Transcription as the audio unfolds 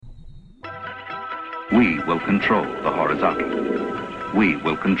We will control the horizontal. We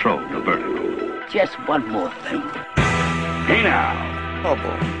will control the vertical. Just one more thing. Hey now. Oh,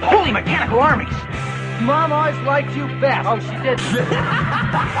 boy. Holy mechanical armies! Mom always liked you best. Oh, she did.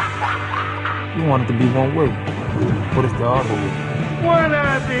 You want it to be one way. What is the other way? One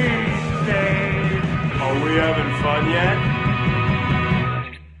of these days. Are we having fun yet?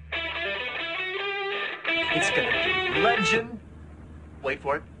 It's gonna be legend. Wait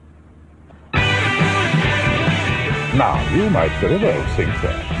for it. Now, you might very well think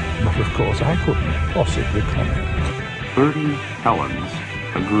that, but of course I couldn't possibly comment. Bertie Helens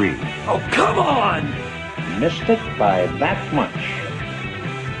agreed. Oh, come on! Missed it by that much.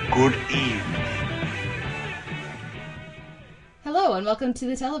 Good evening. Hello and welcome to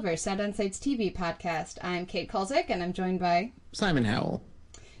the Televerse, Sound On Sight's TV podcast. I'm Kate Kulzick and I'm joined by Simon Howell.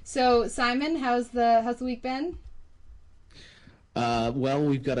 So Simon, how's the week been? Well,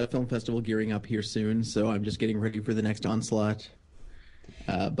 we've got a film festival gearing up here soon, so I'm just getting ready for the next onslaught.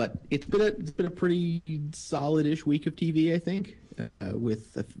 But it's been a pretty solid-ish week of TV, I think,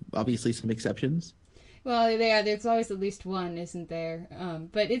 with obviously some exceptions. Well, there's always at least one, isn't there?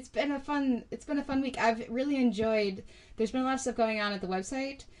 But it's been a fun week. I've really enjoyed. There's been a lot of stuff going on at the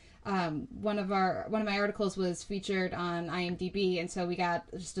website. One of my articles was featured on IMDb, and so we got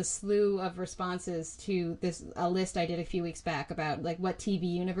just a slew of responses to a list I did a few weeks back about like what TV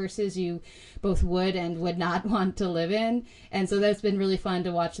universes you both would and would not want to live in, and so that's been really fun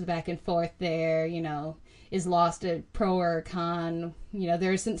to watch the back and forth there. You know, is Lost a pro or a con? You know,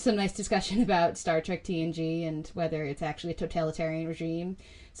 there's some nice discussion about Star Trek TNG and whether it's actually a totalitarian regime.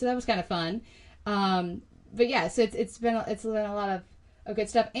 So that was kind of fun. But yeah, so it's been a lot of good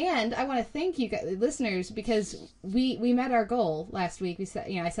stuff, and I want to thank you guys, listeners, because we met our goal last week.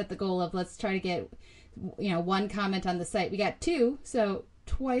 I set the goal of let's try to get one comment on the site. We got 2, so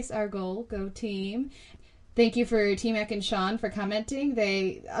twice our goal. Go team! Thank you for T-Mac and Sean for commenting.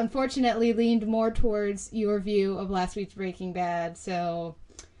 They unfortunately leaned more towards your view of last week's Breaking Bad, so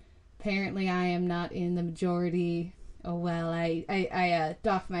apparently I am not in the majority. Oh well, I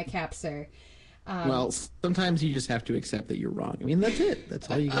doff my cap, sir. Well, sometimes you just have to accept that you're wrong. I mean, that's it. That's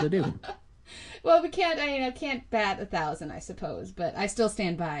all you got to do. Well, we can't. Can't bat 1,000, I suppose. But I still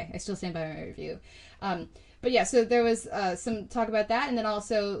stand by. My review. But yeah, so there was some talk about that, and then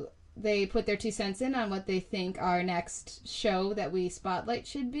also they put their 2 cents in on what they think our next show that we spotlight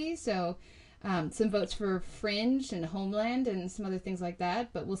should be. So some votes for Fringe and Homeland and some other things like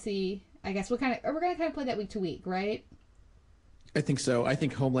that. But we'll see. I guess we're going to kind of play that week to week, right? I think so. I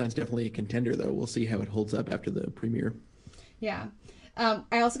think Homeland's definitely a contender, though. We'll see how it holds up after the premiere. Yeah.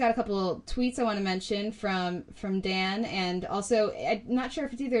 I also got a couple of tweets I want to mention from Dan, and also I'm not sure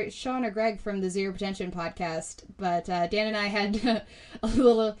if it's either Sean or Greg from the Zero Pretension podcast, but Dan and I had a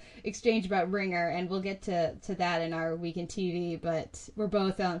little exchange about Ringer, and we'll get to that in our Week in TV, but we're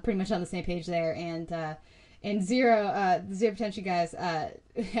both pretty much on the same page there, and the Zero Pretension guys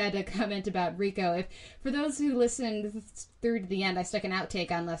had a comment about Rico. If for those who listened through to the end, I stuck an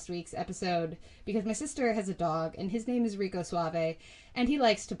outtake on last week's episode because my sister has a dog and his name is Rico Suave, and he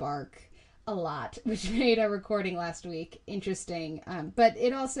likes to bark a lot, which made our recording last week interesting. But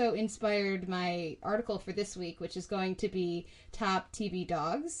it also inspired my article for this week, which is going to be top TV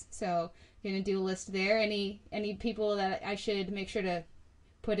dogs. So I'm gonna do a list there. Any people that I should make sure to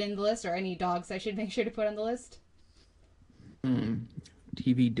put in the list, or any dogs I should make sure to put on the list?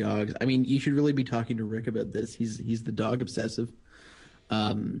 TV dogs. I mean, you should really be talking to Rick about this. He's the dog obsessive.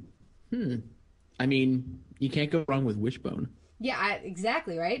 I mean, you can't go wrong with Wishbone. Yeah,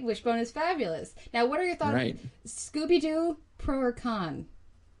 exactly, right? Wishbone is fabulous. Now, what are your thoughts? Right. Scooby-Doo, pro or con?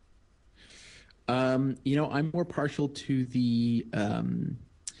 I'm more partial to the...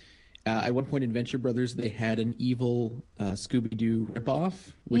 at one point in Venture Brothers, they had an evil Scooby-Doo ripoff,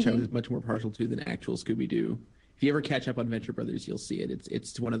 which I was much more partial to than actual Scooby-Doo. If you ever catch up on Venture Brothers, you'll see it.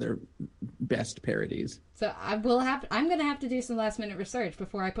 It's one of their best parodies. So I'm going to have to do some last-minute research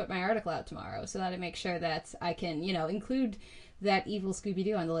before I put my article out tomorrow, so that I make sure that I can, include that evil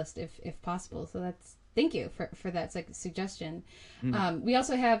Scooby-Doo on the list if possible. So thank you for that suggestion. We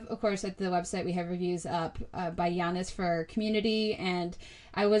also have, of course, at the website, we have reviews up by Giannis for Community, and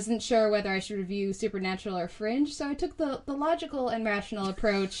I wasn't sure whether I should review Supernatural or Fringe, so I took the logical and rational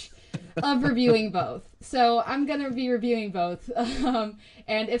approach of reviewing both. So I'm going to be reviewing both. And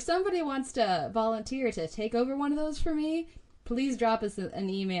if somebody wants to volunteer to take over one of those for me, please drop us an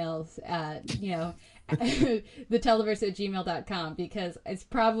email at, theteleverse@gmail.com, because it's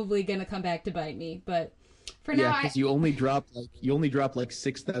probably going to come back to bite me. But for now, because you only dropped like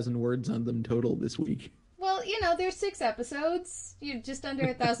 6,000 words on them total this week. Well, Well, there's 6 episodes. You're just under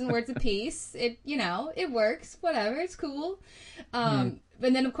 1,000 words a piece. It works. Whatever. It's cool. And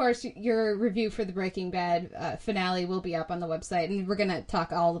then, of course, your review for the Breaking Bad finale will be up on the website, and we're going to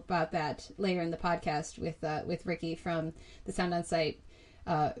talk all about that later in the podcast with Ricky from the Sound On Sight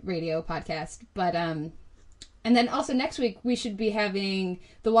radio podcast. But and then also next week we should be having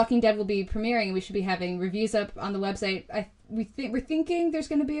The Walking Dead will be premiering, and we should be having reviews up on the website. We're thinking there's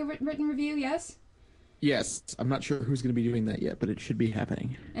going to be a written review. Yes. Yes, I'm not sure who's going to be doing that yet, but it should be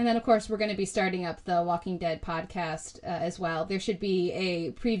happening. And then, of course, we're going to be starting up the Walking Dead podcast as well. There should be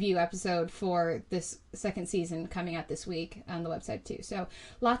a preview episode for this second season coming out this week on the website, too. So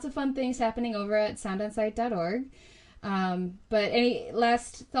lots of fun things happening over at soundonsight.org. But any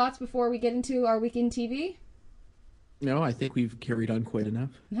last thoughts before we get into our week in TV? No, I think we've carried on quite enough.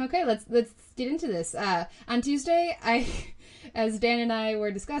 Okay, let's get into this. On Tuesday, as Dan and I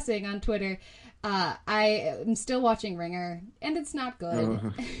were discussing on Twitter, I am still watching Ringer, and it's not good.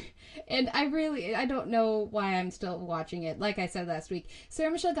 And I don't know why I'm still watching it. Like I said last week,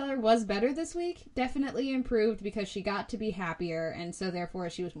 Sarah Michelle Gellar was better this week, definitely improved because she got to be happier, and so therefore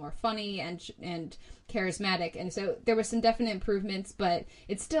she was more funny and charismatic, and so there were some definite improvements, but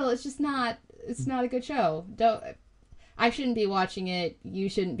it's just not a good show. I shouldn't be watching it. You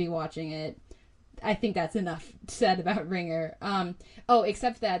shouldn't be watching it. I think that's enough said about Ringer.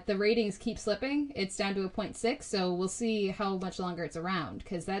 Except that the ratings keep slipping. It's down to a 0.6, so we'll see how much longer it's around,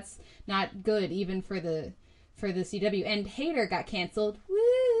 because that's not good even for the CW. And Hater got canceled.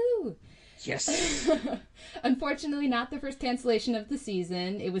 Woo! Yes. Unfortunately, not the first cancellation of the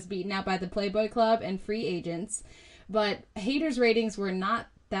season. It was beaten out by the Playboy Club and Free Agents. But Hater's ratings were not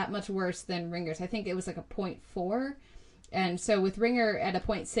that much worse than Ringer's. I think it was like a 0.4. And so with Ringer at a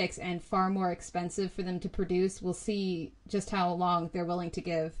 0.6 and far more expensive for them to produce, we'll see just how long they're willing to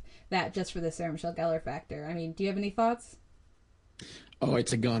give that just for the Sarah Michelle Gellar factor. I mean, do you have any thoughts? Oh,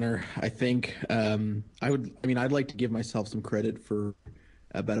 it's a goner. I think I'd like to give myself some credit for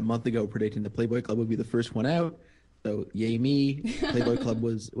about a month ago predicting the Playboy Club would be the first one out. So yay me. Playboy Club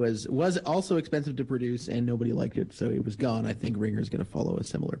was also expensive to produce and nobody liked it, so it was gone. I think Ringer's going to follow a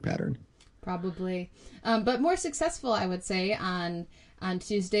similar pattern. Probably. But more successful, I would say, on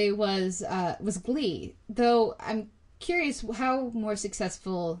Tuesday was Glee. Though I'm curious how more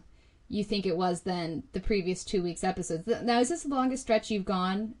successful you think it was than the previous 2 weeks' episodes. Now, is this the longest stretch you've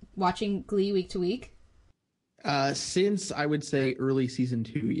gone watching Glee week to week? Since I would say early season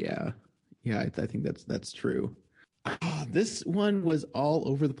 2, yeah. Yeah, I think that's true. This one was all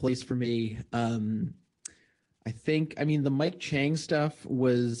over the place for me. The Mike Chang stuff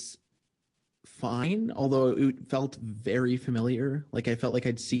was fine, although it felt very familiar. Like I felt like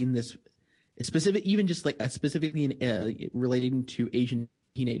I'd seen this specifically in relating to Asian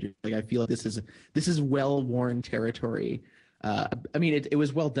teenagers. Like I feel like this is well-worn territory. It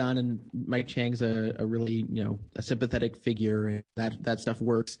was well done, and Mike Chang's a really a sympathetic figure, and that stuff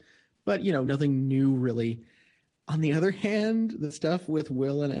works. But nothing new really. On the other hand, the stuff with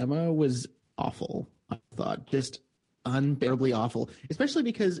Will and Emma was awful. I thought just unbearably awful, especially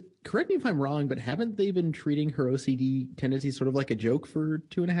because, correct me if I'm wrong, but haven't they been treating her OCD tendencies sort of like a joke for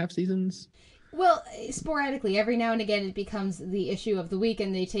 2.5 seasons? Well, sporadically, every now and again it becomes the issue of the week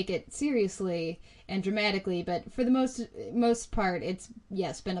and they take it seriously and dramatically, but for the most part it's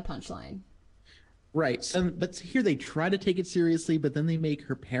been a punchline. Right. So, but here they try to take it seriously, but then they make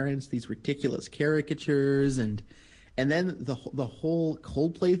her parents these ridiculous caricatures, and then the whole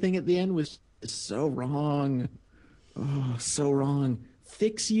Coldplay thing at the end was so wrong. Oh, so wrong.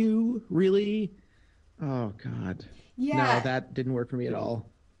 Fix You? Really? Oh, God. Yeah. No, that didn't work for me at all.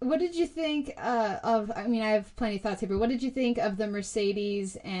 What did you think of, I have plenty of thoughts here, but what did you think of the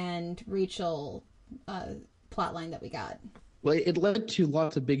Mercedes and Rachel plotline that we got? Well, it led to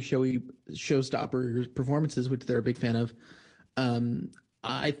lots of big showstopper performances, which they're a big fan of.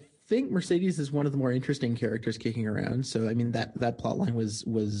 I think Mercedes is one of the more interesting characters kicking around. So, that plotline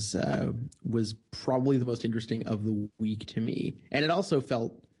was probably the most interesting of the week to me. And it also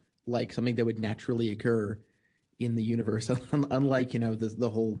felt like something that would naturally occur in the universe, unlike, the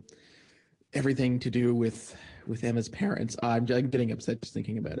whole everything to do with Emma's parents. I'm getting upset just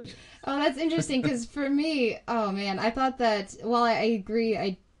thinking about it. Oh, that's interesting, because for me, oh man, I thought that, while I agree,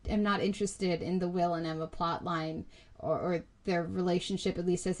 I am not interested in the Will and Emma plotline or their relationship, at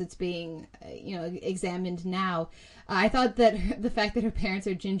least as it's being, examined now. I thought that the fact that her parents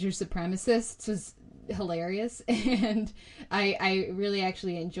are ginger supremacists was hilarious, and I really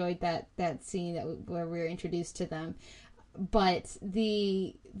actually enjoyed that scene where we were introduced to them. But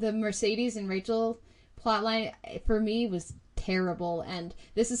the Mercedes and Rachel plotline for me was terrible, and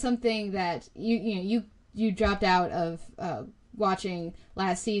this is something that you you dropped out of watching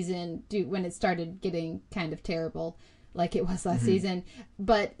last season when it started getting kind of terrible, like it was last season.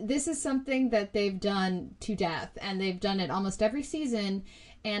 But this is something that they've done to death, and they've done it almost every season.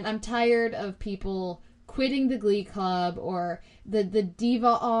 And I'm tired of people quitting the Glee Club or the diva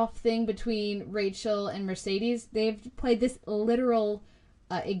off thing between Rachel and Mercedes. They've played this literal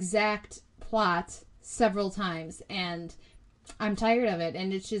exact plot several times, and I'm tired of it.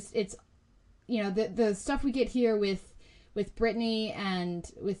 And it's the stuff we get here with Brittany and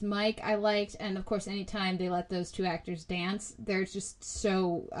with Mike I liked, and of course anytime they let those two actors dance, they're just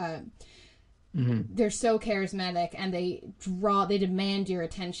so they're so charismatic, and they demand your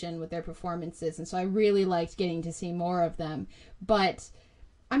attention with their performances, and so I really liked getting to see more of them. But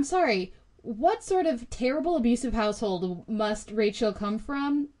I'm sorry, what sort of terrible abusive household must Rachel come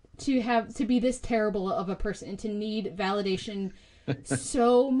from to be this terrible of a person and to need validation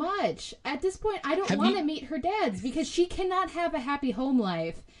so much? At this point, I don't want to meet her dads, because she cannot have a happy home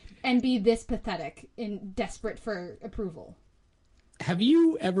life and be this pathetic and desperate for approval. Have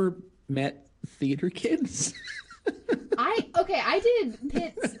you ever met theater kids? I did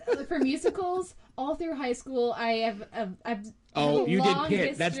pits for musicals all through high school. I've you did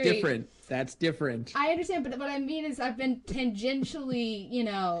Pitt. History. That's different. I understand, but what I mean is I've been tangentially,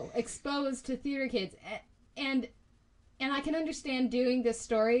 exposed to theater kids, and I can understand doing this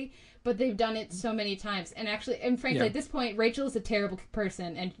story, but they've done it so many times. And frankly, at this point, Rachel is a terrible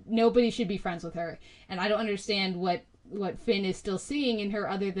person, and nobody should be friends with her. And I don't understand what Finn is still seeing in her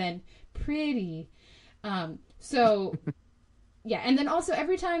other than pretty. So, yeah. And then also,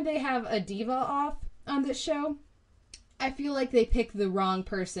 every time they have a diva off on this show, I feel like they pick the wrong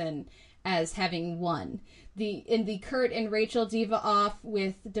person as having won. In the Kurt and Rachel diva off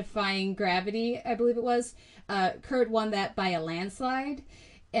with Defying Gravity, I believe it was, Kurt won that by a landslide,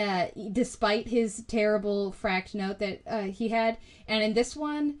 despite his terrible fracked note that he had. And in this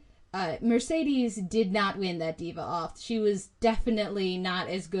one, Mercedes did not win that diva off. She was definitely not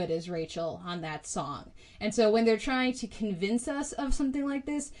as good as Rachel on that song. And so when they're trying to convince us of something like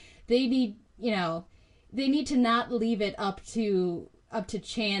this, they need to not leave it up to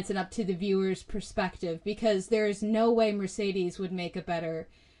chance and up to the viewer's perspective, because there's no way Mercedes would make a better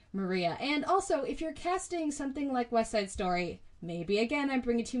Maria. And also, if you're casting something like West Side Story, maybe again I'm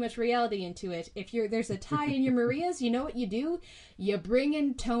bringing too much reality into it. If there's a tie in your Marias, you know what you do? You bring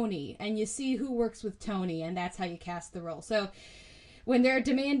in Tony, and you see who works with Tony, and that's how you cast the role. So when they're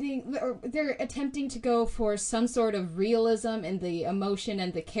they're attempting to go for some sort of realism in the emotion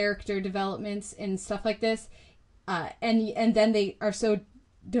and the character developments and stuff like this, and then they are so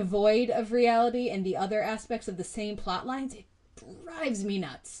devoid of reality and the other aspects of the same plot lines, it drives me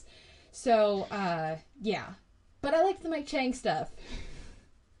nuts. So, yeah. But I like the Mike Chang stuff.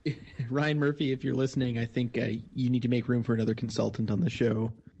 Ryan Murphy, if you're listening, I think you need to make room for another consultant on the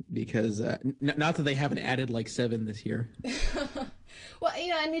show, because not that they haven't added like 7 this year. Well,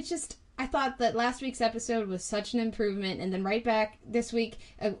 and it's just, I thought that last week's episode was such an improvement, and then right back this week,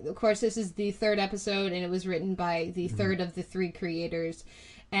 of course, this is the 3rd episode, and it was written by the 3rd of the 3 creators,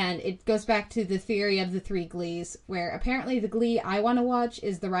 and it goes back to the theory of the 3 Glees, where apparently the Glee I want to watch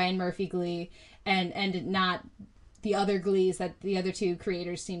is the Ryan Murphy Glee, and not the other Glees that the other 2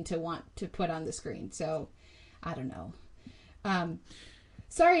 creators seem to want to put on the screen. So, I don't know.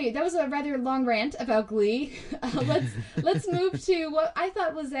 Sorry, that was a rather long rant about Glee. Let's move to what I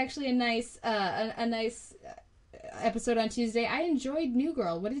thought was actually a nice episode on Tuesday. I enjoyed New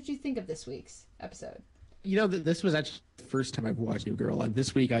Girl. What did you think of this week's episode? This was actually the first time I've watched New Girl. And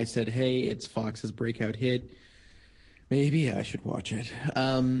this week I said, hey, it's Fox's breakout hit. Maybe I should watch it.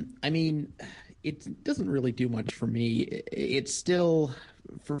 I mean, it doesn't really do much for me. It's still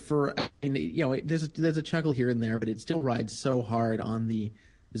there's a chuckle here and there, but it still rides so hard on the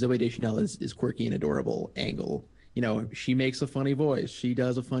Zooey Deschanel is quirky and adorable angle. She makes a funny voice, she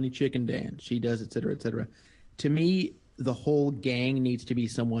does a funny chicken dance, she does et cetera. To me, the whole gang needs to be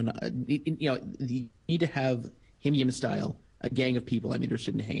someone. You need to have Him style, a gang of people I'm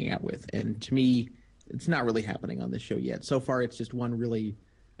interested in hanging out with, and to me, it's not really happening on this show yet. So far, it's just one really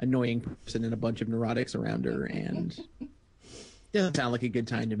annoying person and a bunch of neurotics around her, and it doesn't sound like a good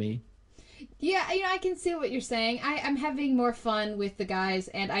time to me. Yeah, I can see what you're saying. I'm having more fun with the guys,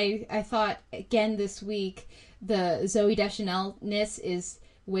 and I thought, again, this week, the Zooey Deschanel-ness is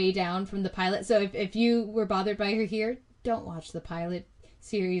way down from the pilot. So if you were bothered by her here, don't watch the pilot.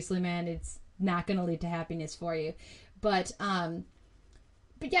 Seriously, man, it's not going to lead to happiness for you. But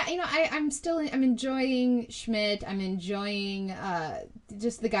yeah, I'm enjoying Schmidt. I'm enjoying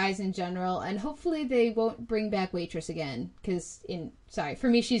just the guys in general, and hopefully they won't bring back Waitress again. Because for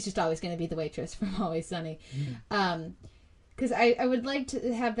me, she's just always going to be the waitress from Always Sunny. Because I would like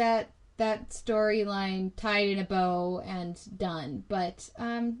to have that storyline tied in a bow and done. But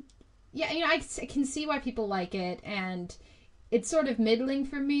I can see why people like it, and it's sort of middling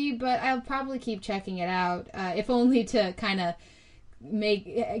for me. But I'll probably keep checking it out, if only to kind of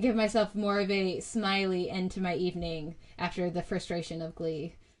give myself more of a smiley end to my evening after the frustration of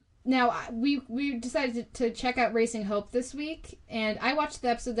Glee. Now, we decided to check out Raising Hope this week, and I watched the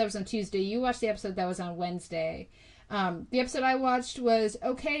episode that was on Tuesday. You watched the episode that was on Wednesday. The episode I watched was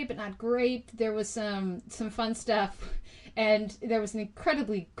okay, but not great. There was some fun stuff, and there was an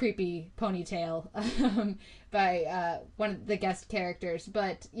incredibly creepy ponytail by one of the guest characters.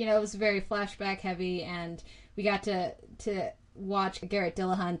 But, it was very flashback heavy, and we got to watch Garrett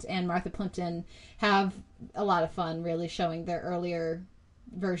Dillahunt and Martha Plimpton have a lot of fun, really showing their earlier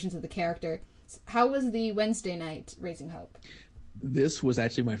versions of the character. How was the Wednesday night Raising Hope? This was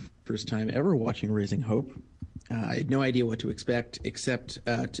actually my first time ever watching Raising Hope. I had no idea what to expect, except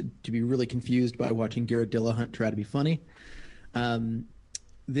to be really confused by watching Garrett Dillahunt try to be funny.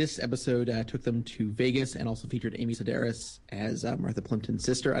 This episode took them to Vegas and also featured Amy Sedaris as Martha Plimpton's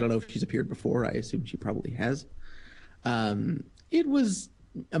sister. I don't know if she's appeared before. I assume she probably has. It was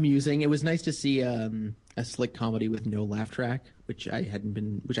amusing. It was nice to see a slick comedy with no laugh track, which I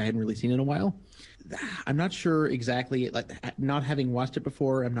hadn't really seen in a while. I'm not sure exactly, not having watched it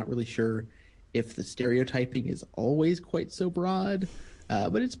before, I'm not really sure if the stereotyping is always quite so broad,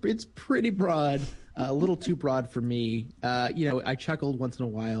 but it's pretty broad, a little too broad for me. I chuckled once in a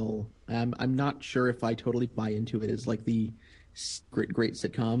while. I'm not sure if I totally buy into it as like the great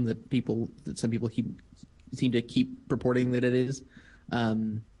sitcom that some people seem to keep purporting that it is.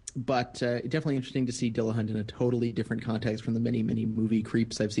 But definitely interesting to see Dillahunt in a totally different context from the many, many movie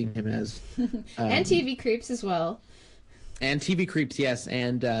creeps I've seen him as. And TV creeps as well. And TV creeps, yes.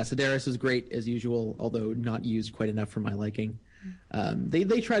 And Sedaris was great as usual, although not used quite enough for my liking.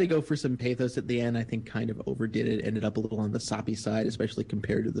 They try to go for some pathos at the end. I think kind of overdid it. Ended up a little on the soppy side, especially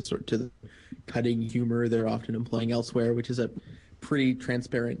compared to the cutting humor they're often employing elsewhere, which is a pretty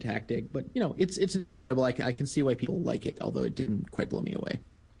transparent tactic. But it's I can see why people like it, although it didn't quite blow me away.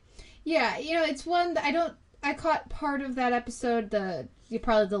 Yeah, it's one that I caught part of that episode,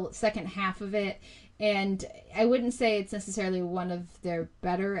 probably the second half of it, and I wouldn't say it's necessarily one of their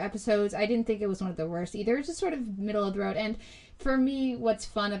better episodes. I didn't think it was one of the worst either. It's just sort of middle of the road. And for me, what's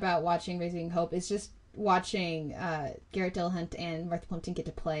fun about watching Raising Hope is just watching Garrett Dillahunt and Martha Plimpton get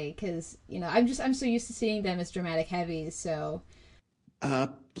to play, because I'm so used to seeing them as dramatic heavies. So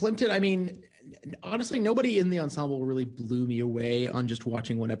Plimpton, honestly, nobody in the ensemble really blew me away on just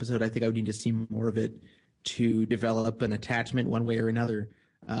watching one episode. I think I would need to see more of it to develop an attachment one way or another.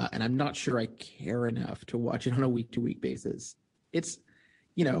 And I'm not sure I care enough to watch it on a week-to-week basis. It's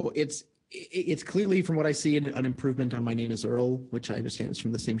clearly, from what I see, an improvement on My Name is Earl, which I understand is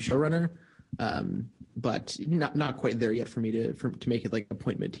from the same showrunner. But not quite there yet for me to make it like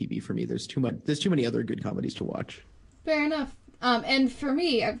appointment TV for me. There's too many other good comedies to watch. Fair enough. And for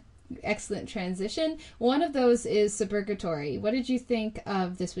me, excellent transition. One of those is Suburgatory. What did you think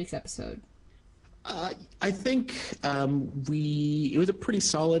of this week's episode? I think it was a pretty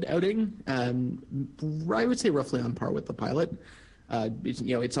solid outing. I would say roughly on par with the pilot.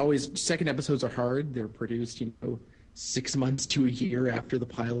 It's always, second episodes are hard. They're produced 6 months to a year after the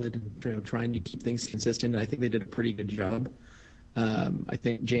pilot, and trying to keep things consistent. And I think they did a pretty good job. I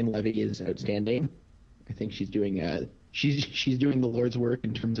think Jane Levy is outstanding. I think she's doing she's doing the Lord's work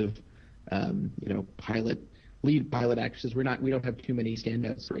in terms of lead pilot actresses. We don't have too many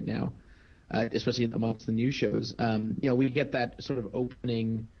standouts right now. Especially amongst the new shows. We get that sort of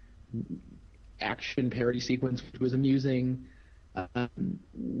opening action parody sequence, which was amusing.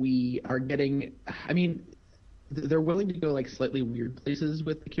 We are getting, they're willing to go like slightly weird places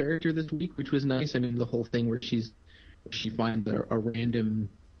with the character this week, which was nice. The whole thing where she finds a random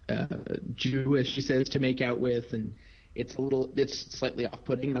Jew, as she says, to make out with, and it's slightly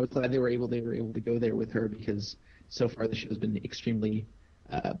off-putting. And I was glad they were able to go there with her, because so far the show's been extremely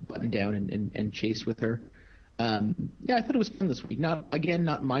buttoned down and chased with her. I thought it was fun this week.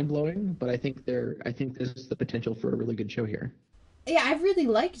 Not mind-blowing, but I think there's the potential for a really good show here. Yeah, I really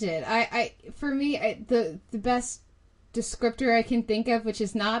liked it. For me, the best descriptor I can think of, which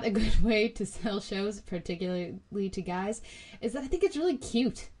is not a good way to sell shows, particularly to guys, is that I think it's really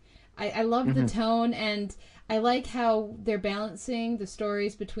cute. I love the tone, and I like how they're balancing the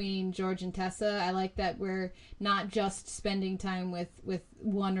stories between George and Tessa. I like that we're not just spending time with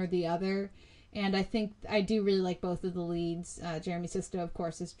one or the other. And I think I do really like both of the leads. Jeremy Sisto, of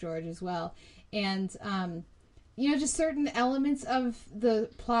course, is George as well. And, just certain elements of the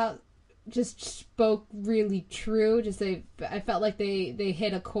plot just spoke really true. I felt like they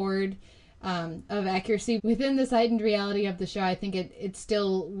hit a chord of accuracy within this heightened reality of the show. I think it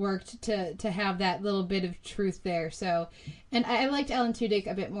still worked to have that little bit of truth there. So, and I liked Alan Tudyk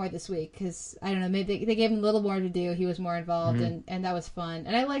a bit more this week because I don't know, maybe they gave him a little more to do. He was more involved, and that was fun.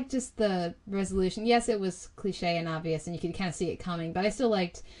 And I liked just the resolution. Yes, it was cliche and obvious, and you could kind of see it coming, but I still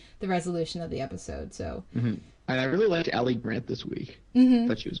liked the resolution of the episode. So, and I really liked Ali Grant this week. I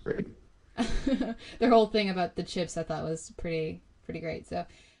thought she was great. Their whole thing about the chips I thought was pretty great. So.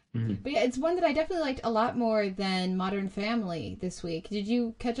 But yeah, it's one that I definitely liked a lot more than Modern Family this week. Did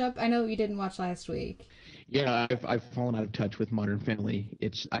you catch up? I know you didn't watch last week. Yeah, I've fallen out of touch with Modern Family.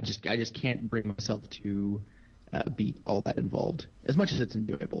 I just can't bring myself to be all that involved as much as it's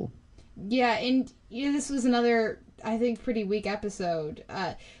enjoyable. Yeah, and this was another, I think, pretty weak episode.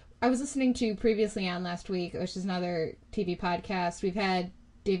 I was listening to Previously On last week, which is another TV podcast. We've had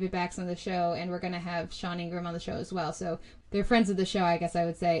David Bax on the show, and we're going to have Sean Ingram on the show as well. So they're friends of the show, I guess I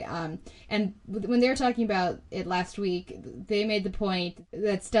would say. And when they were talking about it last week, they made the point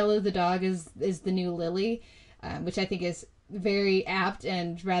that Stella the dog is the new Lily, which I think is very apt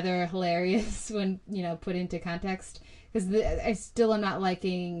and rather hilarious when, put into context. Because I still am not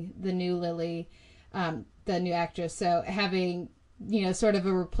liking the new Lily, the new actress. So having sort of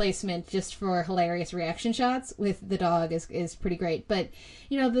a replacement just for hilarious reaction shots with the dog is pretty great. But,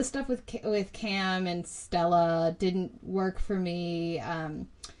 the stuff with Cam and Stella didn't work for me.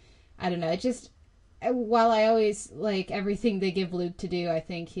 I don't know. It just, while I always like everything they give Luke to do, I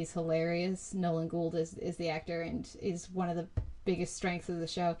think he's hilarious. Nolan Gould is the actor and is one of the biggest strengths of the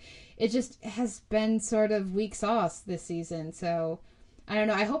show. It just has been sort of weak sauce this season. So, I don't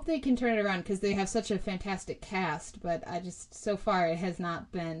know. I hope they can turn it around because they have such a fantastic cast, but so far it has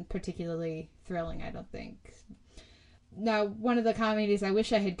not been particularly thrilling, I don't think. Now, one of the comedies I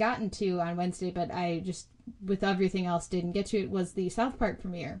wish I had gotten to on Wednesday, but I just, with everything else, didn't get to it, was the South Park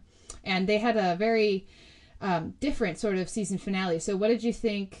premiere. And they had a very different sort of season finale. So what did you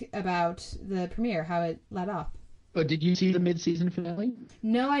think about the premiere, how it led off? Oh, did you see the mid-season finale?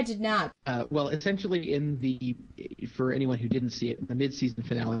 No, I did not. Well, essentially, for anyone who didn't see it, in the mid-season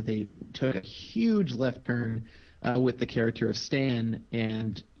finale, they took a huge left turn with the character of Stan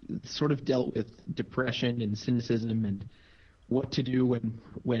and sort of dealt with depression and cynicism and what to do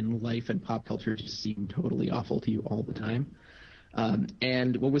when life and pop culture just seem totally awful to you all the time.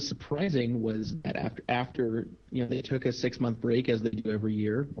 And what was surprising was that after they took a 6-month break, as they do every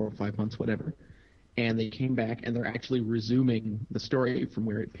year, or 5 months, whatever. And they came back, and they're actually resuming the story from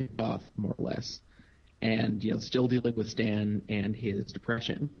where it picked off, more or less. And, still dealing with Stan and his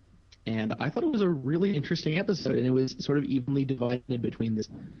depression. And I thought it was a really interesting episode, and it was sort of evenly divided between this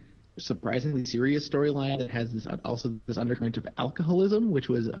surprisingly serious storyline that has this undercurrent of alcoholism, which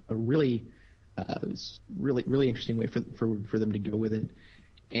was a really interesting way for them to go with it.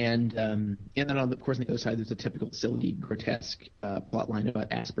 And then, of course, on the other side, there's a typical silly, grotesque plot line about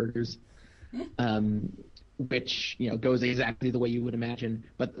Asperger's. Which goes exactly the way you would imagine,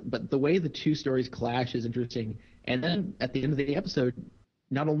 but the way the two stories clash is interesting. And then at the end of the episode,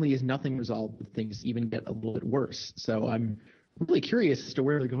 not only is nothing resolved, but things even get a little bit worse. So I'm really curious as to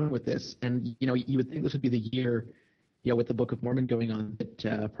where they're going with this. And you would think this would be the year, with the Book of Mormon going on,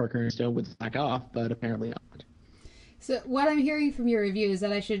 that Parker and Stone would slack off, but apparently not. So what I'm hearing from your review is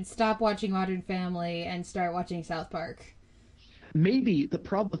that I should stop watching Modern Family and start watching South Park. Maybe. The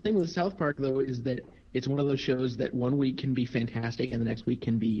thing with South Park, though, is that it's one of those shows that one week can be fantastic and the next week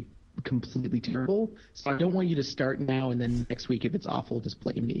can be completely terrible. So I don't want you to start now and then next week, if it's awful, just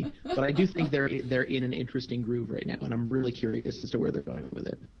blame me. But I do think they're in an interesting groove right now, and I'm really curious as to where they're going with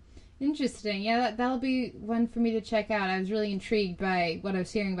it. Interesting. Yeah, that'll be one for me to check out. I was really intrigued by what I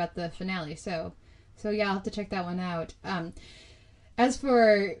was hearing about the finale. So yeah, I'll have to check that one out. As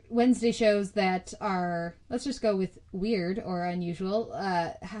for Wednesday shows that are, let's just go with weird or unusual,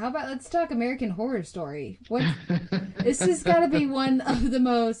 how about let's talk American Horror Story. This has got to be one of the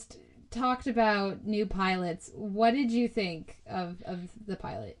most talked about new pilots. What did you think of the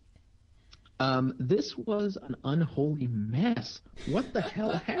pilot? This was an unholy mess. What the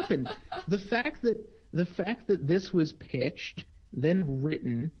hell happened? The fact that this was pitched, then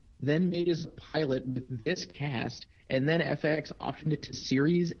written, then made as a pilot with this cast, and then FX optioned it to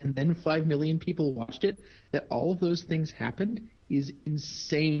series, and then 5 million people watched it, that all of those things happened is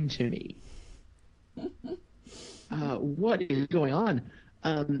insane to me. What is going on?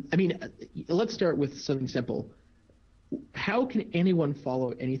 I mean, let's start with something simple. How can anyone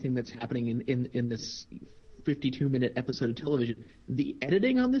follow anything that's happening in this 52-minute episode of television? The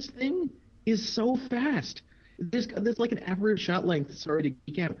editing on this thing is so fast. There's like an average shot length, sorry to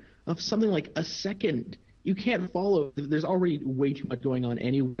geek out, of something like a second. You can't follow. There's already way too much going on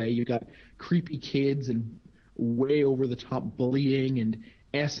anyway. You got creepy kids and way over the top bullying and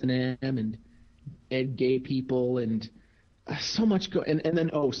S&M and gay people and so much and then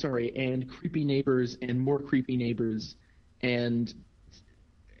and creepy neighbors and more creepy neighbors and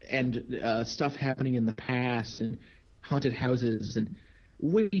stuff happening in the past and haunted houses and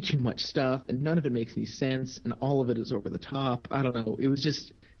way too much stuff, and none of it makes any sense, and all of it is over the top. I don't know. It was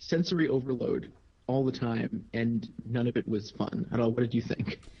just sensory overload all the time, and none of it was fun. I don't know. What did you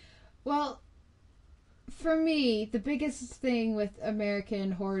think? Well, for me, the biggest thing with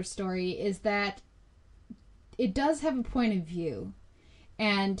American Horror Story is that it does have a point of view.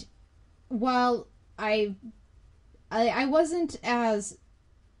 And while I wasn't as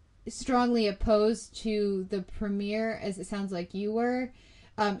strongly opposed to the premiere as it sounds like you were,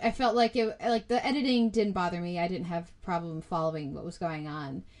 I felt like the editing didn't bother me. I didn't have a problem following what was going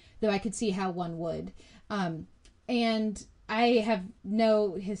on, though I could see how one would. And I have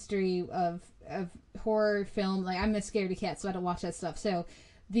no history of horror film. Like, I'm a scaredy cat, so I don't watch that stuff. So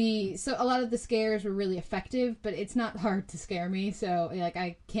a lot of the scares were really effective, but it's not hard to scare me. So like,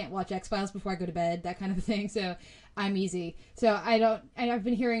 I can't watch X-Files before I go to bed, that kind of thing. So I'm easy. So I've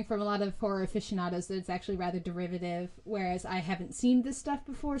been hearing from a lot of horror aficionados that it's actually rather derivative, whereas I haven't seen this stuff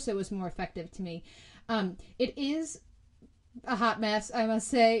before, so it was more effective to me. It is a hot mess, I must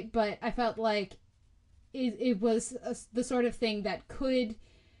say, but I felt like it was the sort of thing that could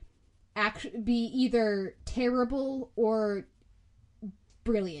actually be either terrible or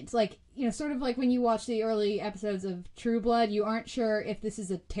brilliant. Like, you know, sort of like when you watch the early episodes of True Blood, you aren't sure if this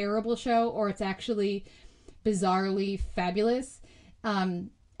is a terrible show or it's actually bizarrely fabulous.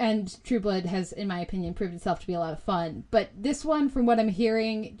 And True Blood has, in my opinion, proved itself to be a lot of fun. But this one, from what I'm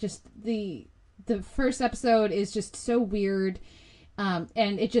hearing, just the first episode is just so weird, and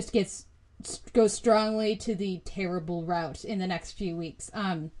it just goes strongly to the terrible route in the next few weeks.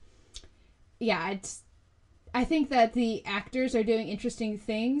 I think that the actors are doing interesting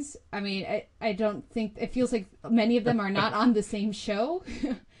things. I mean, I don't think... It feels like many of them are not on the same show.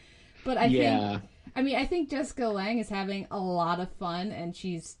 But I think Jessica Lange is having a lot of fun, and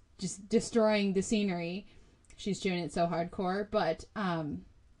she's just destroying the scenery. She's doing it so hardcore. But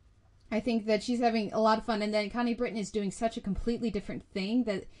I think that she's having a lot of fun. And then Connie Britton is doing such a completely different thing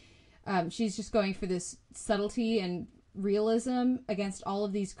that she's just going for this subtlety and realism against all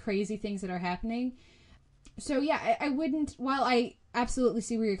of these crazy things that are happening. So yeah, I wouldn't, while I absolutely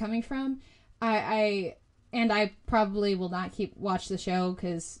see where you're coming from, I probably will not watch the show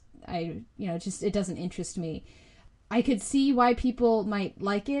because it doesn't interest me. I could see why people might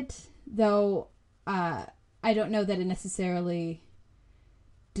like it, though I don't know that it necessarily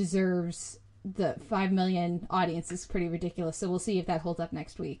deserves the 5 million audience. Is pretty ridiculous. So we'll see if that holds up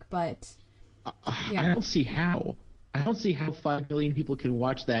next week. But yeah. I don't see how 5 million people can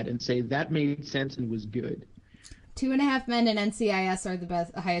watch that and say that made sense and was good. 2.5 Men and NCIS are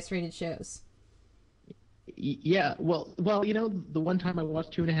the highest rated shows. Yeah, well, the one time I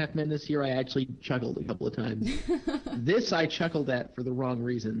watched 2.5 Men this year, I actually chuckled a couple of times. This I chuckled at for the wrong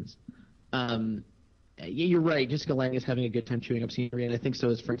reasons. You're right. Jessica Lange is having a good time chewing up scenery, and I think so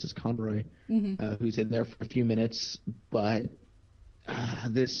is Frances Conroy, who's in there for a few minutes. But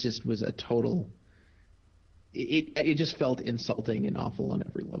this just was a total... It just felt insulting and awful on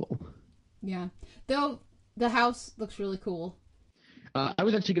every level. Yeah. Though the house looks really cool. I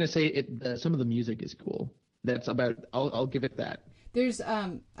was actually going to say some of the music is cool. That's about... I'll give it that. There's,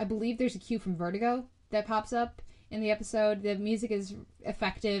 I believe there's a cue from Vertigo that pops up in the episode. The music is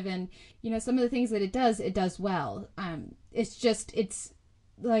effective, and, some of the things that it does well. It's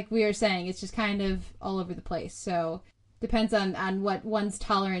like we were saying, it's just kind of all over the place. So, depends on what one's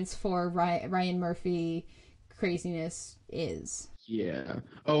tolerance for Ryan Murphy craziness is. Yeah.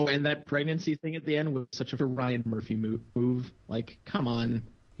 Oh, and that pregnancy thing at the end was such a Ryan Murphy move. Like, come on.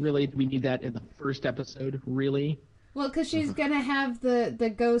 Really? Do we need that in the first episode? Really? Well, because she's going to have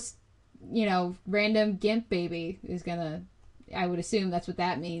the ghost, random GIMP baby is going to... I would assume that's what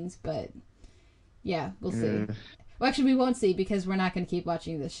that means, but... Yeah, we'll see. Well, actually, we won't see because we're not going to keep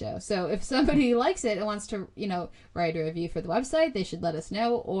watching this show. So if somebody likes it and wants to, write a review for the website, they should let us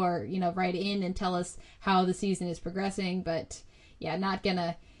know, or, write in and tell us how the season is progressing. But yeah, not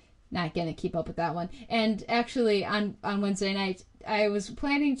gonna not gonna keep up with that one. And actually, on Wednesday night, I was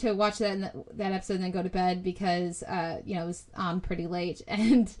planning to watch that episode and then go to bed because it was on pretty late.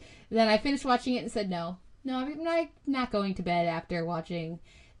 And then I finished watching it and said, no, I'm not going to bed after watching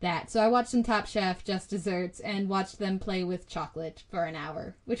that. So I watched some Top Chef, Just Desserts, and watched them play with chocolate for an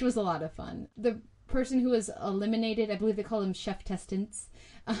hour, which was a lot of fun. The person who was eliminated, I believe they call them chef testants,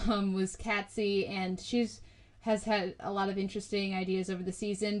 was Katsy, and has had a lot of interesting ideas over the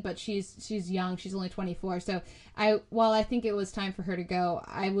season, but she's young. She's only 24. So while I think it was time for her to go,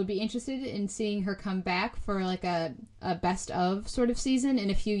 I would be interested in seeing her come back for like a best of sort of season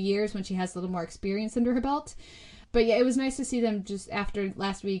in a few years when she has a little more experience under her belt. But yeah, it was nice to see them just after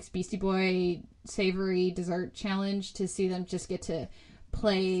last week's Beastie Boy Savory Dessert Challenge, to see them just get to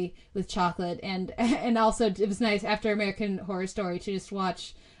play with chocolate. And also it was nice after American Horror Story to just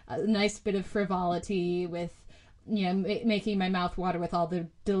watch a nice bit of frivolity with, making my mouth water with all the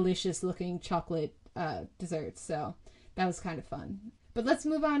delicious looking chocolate desserts. So that was kind of fun. But let's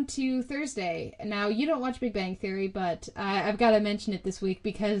move on to Thursday. Now, you don't watch Big Bang Theory, but I've got to mention it this week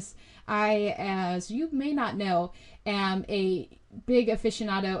because I, as you may not know, am a big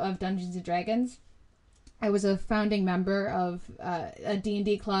aficionado of Dungeons & Dragons. I was a founding member of a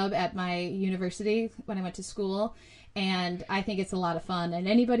D&D club at my university when I went to school, and I think it's a lot of fun. And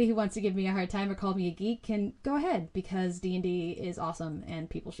anybody who wants to give me a hard time or call me a geek can go ahead, because D&D is awesome and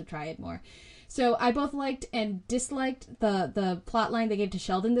people should try it more. So I both liked and disliked the plot line they gave to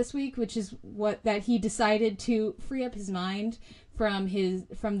Sheldon this week, which is that he decided to free up his mind from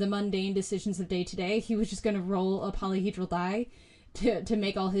the mundane decisions of day to day. He was just going to roll a polyhedral die to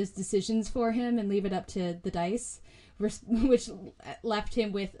make all his decisions for him and leave it up to the dice, which left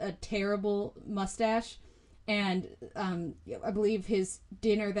him with a terrible mustache. And I believe his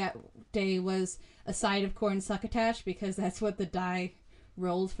dinner that day was a side of corn succotash, because that's what the die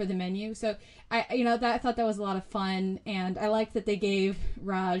rolled for the menu. So I thought that was a lot of fun, and I liked that they gave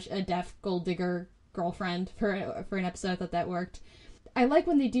Raj a deaf gold digger girlfriend for an episode. I thought that worked. I like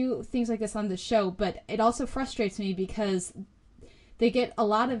when they do things like this on the show, but it also frustrates me because they get a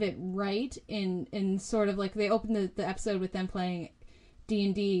lot of it right in sort of like, they open the episode with them playing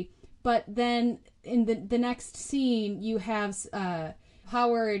D&D, but then in the next scene you have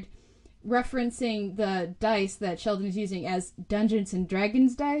Howard referencing the dice that Sheldon is using as Dungeons and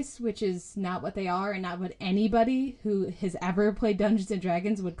Dragons dice, which is not what they are and not what anybody who has ever played Dungeons and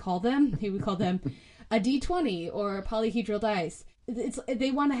Dragons would call them. He would call them a D20 or a polyhedral dice. They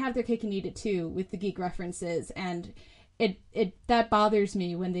want to have their cake and eat it too with the geek references, and it that bothers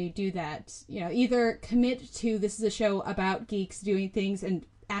me when they do that. Either commit to, this is a show about geeks doing things and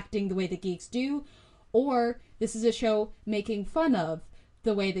acting the way that geeks do, or this is a show making fun of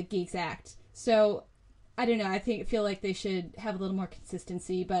the way that geeks act. So I don't know, I feel like they should have a little more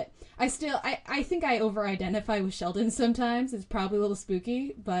consistency, but I think I over-identify with Sheldon sometimes. It's probably a little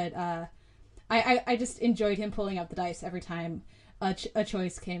spooky, but I just enjoyed him pulling up the dice every time a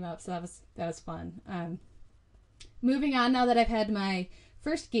choice came up, so that was fun. Moving on, now that I've had my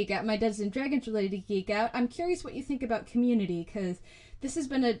first geek out, my Dungeons & Dragons related geek out, I'm curious what you think about Community, because this has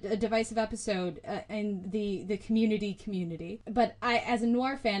been a divisive episode in the community. But I, as a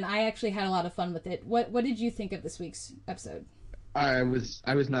noir fan, I actually had a lot of fun with it. What did you think of this week's episode? I was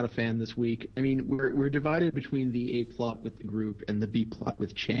not a fan this week. I mean, we're divided between the A plot with the group and the B plot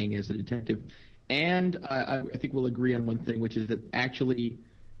with Chang as a detective. And I think we'll agree on one thing, which is that actually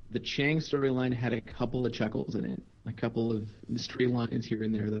the Chang storyline had a couple of chuckles in it, a couple of mystery lines here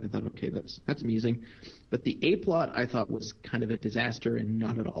and there that I thought, okay, that's amusing. But the A plot I thought was kind of a disaster and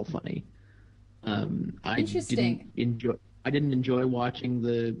not at all funny. Interesting. I didn't enjoy watching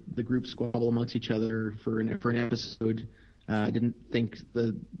the group squabble amongst each other for an episode. I didn't think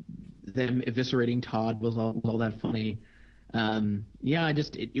them eviscerating Todd was all that funny.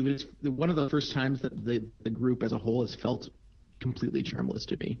 It was one of the first times that the group as a whole has felt completely charmless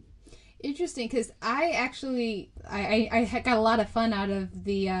to me. Interesting, because I got a lot of fun out of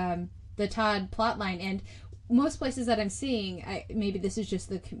the Todd plotline, and most places that I'm seeing, maybe this is just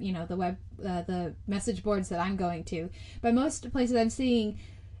the web the message boards that I'm going to, but most places I'm seeing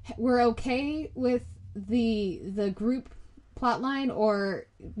were okay with the group plotline, or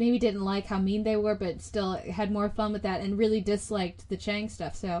maybe didn't like how mean they were, but still had more fun with that and really disliked the Chang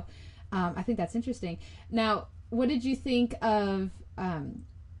stuff. So I think that's interesting. Now, what did you think of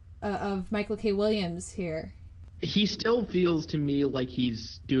Michael K. Williams here? He still feels to me like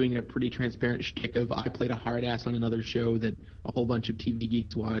he's doing a pretty transparent shtick of, I played a hard ass on another show that a whole bunch of TV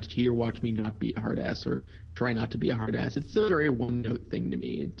geeks watched. Here, watch me not be a hard ass, or try not to be a hard ass. It's a very one-note thing to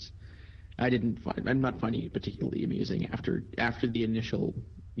me. I'm not finding it particularly amusing after the initial,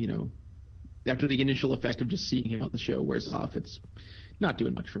 after the initial effect of just seeing him on the show wears off, it's not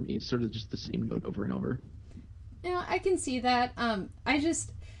doing much for me. It's sort of just the same note over and over. Yeah, I can see that. I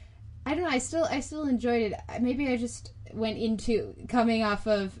don't know. I still enjoyed it. Maybe I just went into coming off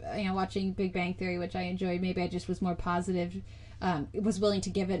of watching Big Bang Theory, which I enjoyed. Maybe I just was more positive. Was willing to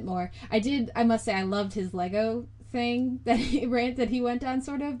give it more. I must say, I loved his Lego thing that he went on,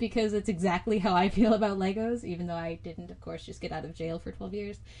 sort of, because it's exactly how I feel about Legos, even though I didn't, of course, just get out of jail for 12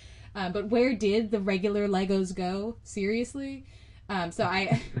 years. But where did the regular Legos go? Seriously? So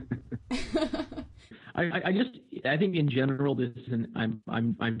I think in general,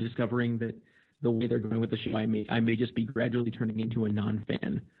 I'm discovering that the way they're going with the show, I may just be gradually turning into a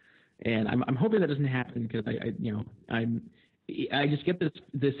non-fan, and I'm hoping that doesn't happen, because I just get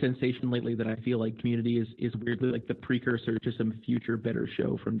this sensation lately that I feel like Community is weirdly like the precursor to some future better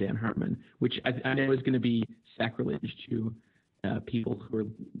show from Dan Harmon, which I know is going to be sacrilege to people who are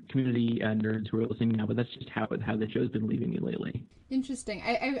Community nerds who are listening now, but that's just how the show's been leaving me lately. Interesting.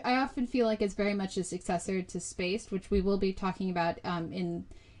 I often feel like it's very much a successor to Spaced, which we will be talking about in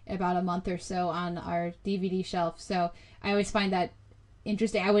about a month or so on our DVD shelf. So I always find that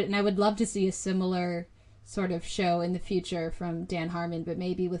interesting. I would love to see a similar sort of show in the future from Dan Harmon, but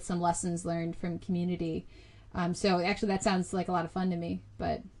maybe with some lessons learned from Community. So actually, that sounds like a lot of fun to me.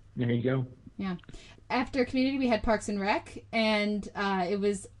 But there you go. Yeah. After Community, we had Parks and Rec, and it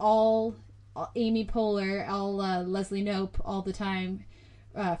was all Amy Poehler, all Leslie Knope all the time,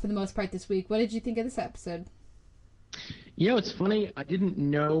 for the most part this week. What did you think of this episode? It's funny. I didn't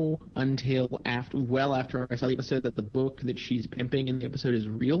know until after I saw the episode that the book that she's pimping in the episode is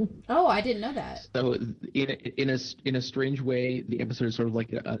real. Oh, I didn't know that. So in a strange way, the episode is sort of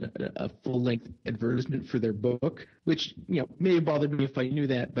like a full-length advertisement for their book, which may have bothered me if I knew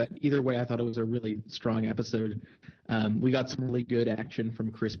that. But either way, I thought it was a really strong episode. We got some really good action from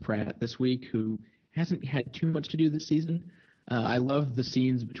Chris Pratt this week, who hasn't had too much to do this season. I love the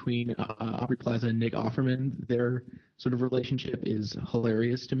scenes between Aubrey Plaza and Nick Offerman. Their sort of relationship is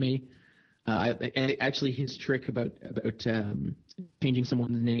hilarious to me. And actually, his trick about changing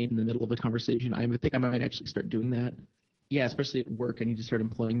someone's name in the middle of a conversation, I think I might actually start doing that. Yeah, especially at work, I need to start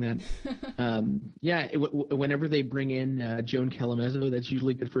employing that. Whenever they bring in Joan Calamezzo, that's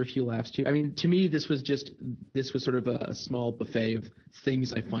usually good for a few laughs too. I mean, to me, this was sort of a small buffet of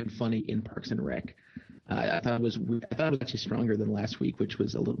things I find funny in Parks and Rec. I thought it was actually stronger than last week, which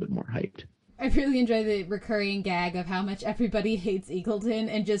was a little bit more hyped. I really enjoy the recurring gag of how much everybody hates Eagleton,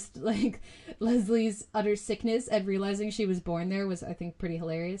 and just like Leslie's utter sickness at realizing she was born there was, I think, pretty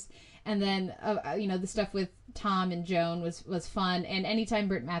hilarious. And then the stuff with Tom and Joan was fun, and anytime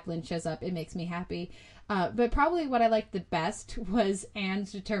Burt Macklin shows up, it makes me happy. But probably what I liked the best was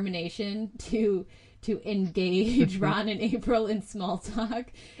Anne's determination to engage Ron and April in small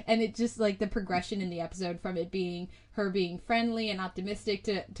talk, and it just like the progression in the episode from it being her being friendly and optimistic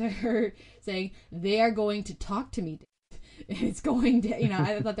to her saying they are going to talk to me. It's going to,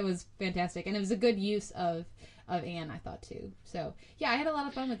 I thought that was fantastic, and it was a good use of Anne, I thought too. So yeah, I had a lot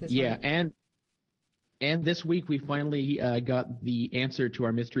of fun with this. Yeah, one. And this week we finally got the answer to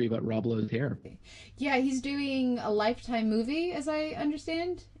our mystery about Rob Lowe's hair. Yeah, he's doing a Lifetime movie, as I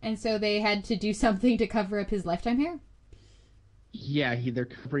understand, and so they had to do something to cover up his Lifetime hair. Yeah, they're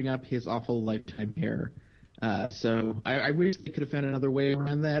covering up his awful Lifetime hair. So I wish they could have found another way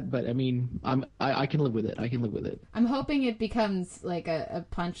around that, but I mean, I can live with it. I'm hoping it becomes like a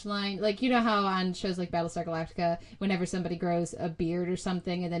punchline. Like, how on shows like Battlestar Galactica, whenever somebody grows a beard or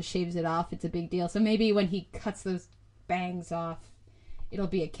something and then shaves it off, it's a big deal. So maybe when he cuts those bangs off, it'll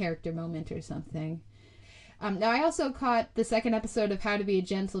be a character moment or something. Now, I also caught the second episode of How to Be a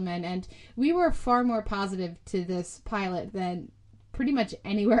Gentleman, and we were far more positive to this pilot than pretty much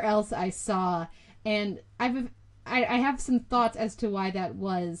anywhere else I saw. And I have some thoughts as to why that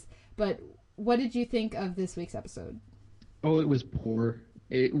was, but what did you think of this week's episode? Oh, it was poor.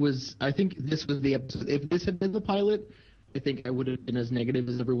 I think this was the episode. If this had been the pilot, I think I would have been as negative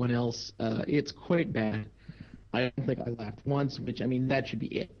as everyone else. It's quite bad. I don't think I laughed once, which, I mean, that should be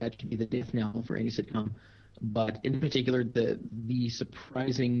it. That should be the death knell for any sitcom. But in particular, the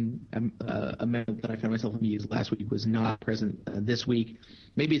surprising amount that I found myself amused last week was not present this week.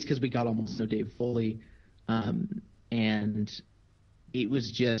 Maybe it's because we got almost no Dave Foley, and it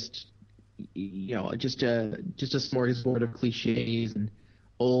was just a smorgasbord of cliches and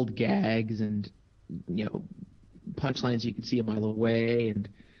old gags and punchlines you could see a mile away and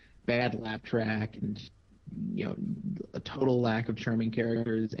bad laugh track and a total lack of charming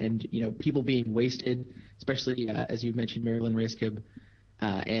characters and people being wasted, especially as you mentioned, Marilyn Rayskib.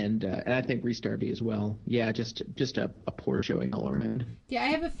 and I think Restarby as well. Yeah, just a poor showing all around. Yeah, I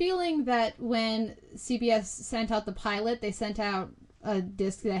have a feeling that when CBS sent out the pilot, they sent out a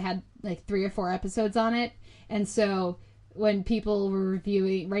disc that had like 3 or 4 episodes on it, and so when people were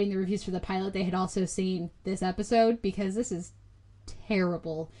writing the reviews for the pilot, they had also seen this episode, because this is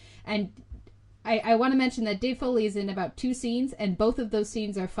terrible. And I want to mention that Dave Foley is in about 2 scenes, and both of those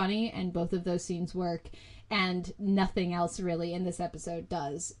scenes are funny, and both of those scenes work, and nothing else really in this episode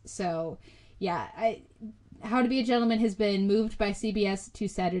does. So, yeah, How to Be a Gentleman has been moved by CBS to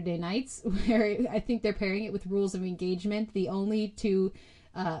Saturday nights, where I think they're pairing it with Rules of Engagement, the only two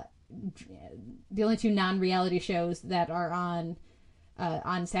non-reality shows that are on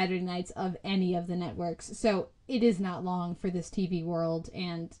Saturday nights of any of the networks. So it is not long for this TV world,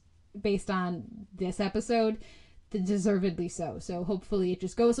 and based on this episode, deservedly so. So hopefully it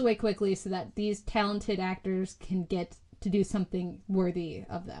just goes away quickly so that these talented actors can get to do something worthy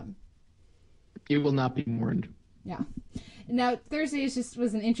of them. It will not be mourned. Yeah. Now, Thursday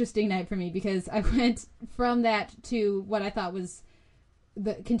was an interesting night for me, because I went from that to what I thought was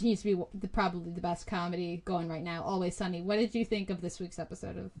continues to be probably the best comedy going right now, Always Sunny. What did you think of this week's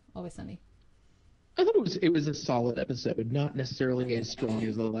episode of Always Sunny? I thought it was a solid episode, not necessarily as strong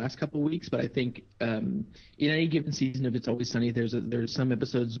as the last couple of weeks, but I think in any given season of It's Always Sunny, there's some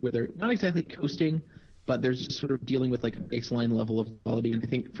episodes where they're not exactly coasting, but they're just sort of dealing with like a baseline level of quality, and I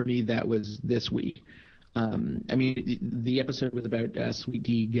think for me that was this week. I mean, the episode was about Sweet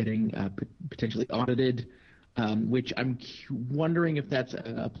Dee getting potentially audited, which I'm wondering if that's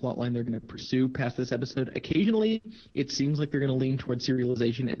a plot line they're going to pursue past this episode. Occasionally, it seems like they're going to lean towards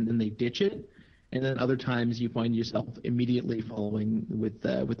serialization, and then they ditch it. And then other times you find yourself immediately following with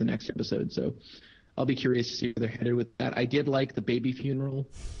the next episode. So I'll be curious to see where they're headed with that. I did like the baby funeral.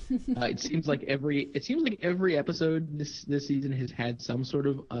 It seems like every episode this season has had some sort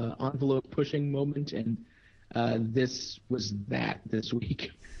of envelope pushing moment, and this was that this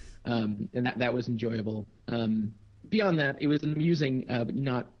week, and that was enjoyable. Beyond that, it was an amusing but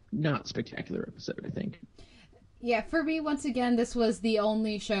not spectacular episode, I think. Yeah, for me, once again, this was the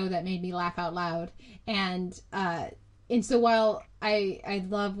only show that made me laugh out loud. And so while I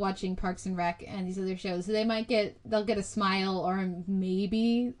love watching Parks and Rec and these other shows, they'll get a smile or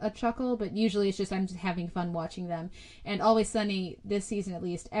maybe a chuckle, but usually it's just I'm just having fun watching them. And Always Sunny, this season at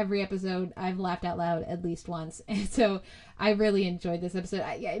least, every episode I've laughed out loud at least once. And so I really enjoyed this episode.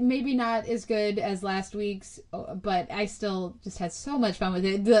 Maybe not as good as last week's, but I still just had so much fun with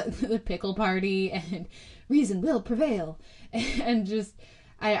it. The pickle party and Reason Will Prevail. And just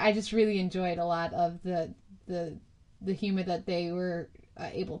I just really enjoyed a lot of the humor that they were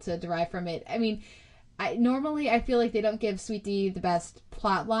able to derive from it. I mean, normally I feel like they don't give Sweet Dee the best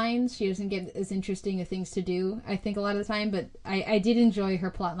plot lines. She doesn't get as interesting of things to do, I think, a lot of the time. But I did enjoy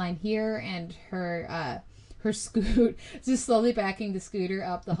her plot line here, and her scoot, just slowly backing the scooter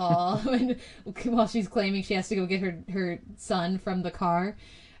up the hall while she's claiming she has to go get her son from the car.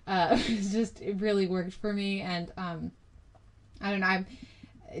 It really worked for me, and I don't know,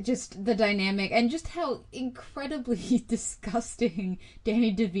 just the dynamic and just how incredibly disgusting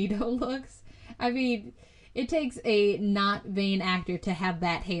Danny DeVito looks. I mean, it takes a not vain actor to have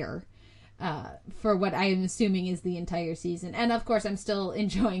that hair for what I am assuming is the entire season. And of course, I'm still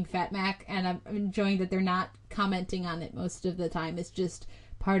enjoying Fat Mac, and I'm enjoying that they're not commenting on it most of the time. It's just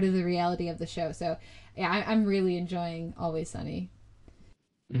part of the reality of the show. So yeah, I'm really enjoying Always Sunny.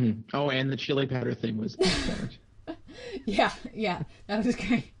 Mm-hmm. Oh, and the chili powder thing was excellent. Yeah, that was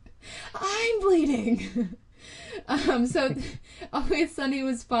great. I'm bleeding. So Always Sunny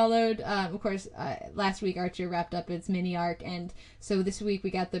was followed, of course, last week Archer wrapped up its mini arc, and so this week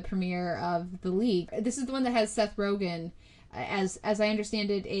we got the premiere of The League. This is the one that has Seth Rogen, as I understand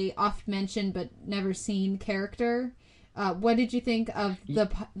it, a oft-mentioned but never seen character. What did you think of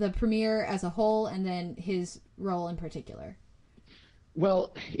the premiere as a whole, and then his role in particular?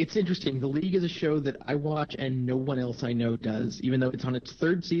 Well, it's interesting. The League is a show that I watch and no one else I know does, even though it's on its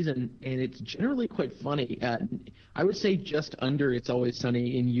 3rd season, and it's generally quite funny. I would say just under It's Always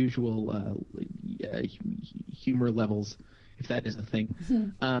Sunny in usual humor levels, if that is a thing.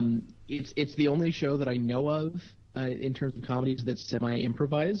 It's the only show that I know of in terms of comedies that's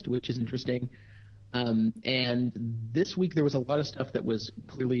semi-improvised, which is interesting. And this week there was a lot of stuff that was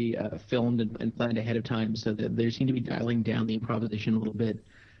clearly filmed and planned ahead of time, so that they seemed to be dialing down the improvisation a little bit.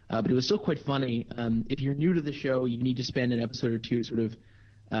 But it was still quite funny. If you're new to the show, you need to spend an episode or two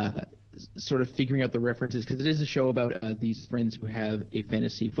sort of figuring out the references, because it is a show about these friends who have a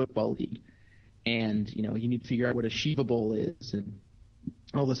fantasy football league, and you need to figure out what a Shiva Bowl is and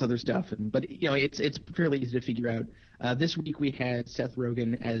all this other stuff. But it's fairly easy to figure out. This week we had Seth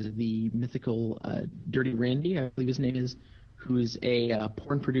Rogen as the mythical Dirty Randy, I believe his name is, who is a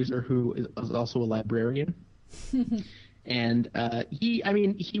porn producer who is also a librarian. And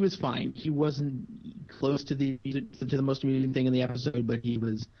he was fine. He wasn't close to the most amusing thing in the episode, but he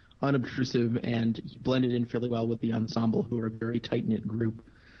was unobtrusive and he blended in fairly well with the ensemble, who are a very tight-knit group.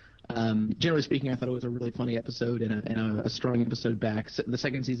 Generally speaking, I thought it was a really funny episode and a strong episode back. So the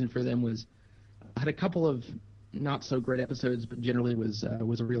second season for them had a couple of not so great episodes, but generally was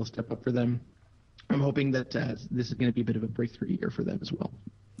a real step up for them. I'm hoping that this is going to be a bit of a breakthrough year for them as well.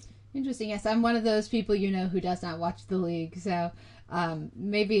 Interesting. Yes, I'm one of those people who does not watch The League, so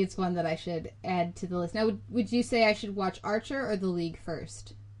maybe it's one that I should add to the list. Now, would you say I should watch Archer or The League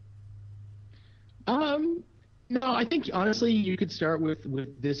first? No, I think honestly you could start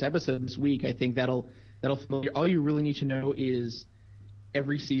with this episode this week. I think that'll all you really need to know is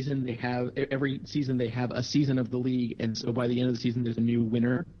every season they have a season of The League, and so by the end of the season there's a new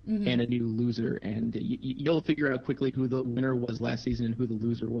winner and a new loser, and you'll figure out quickly who the winner was last season and who the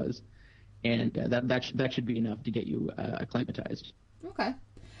loser was, and that should be enough to get you acclimatized. Okay.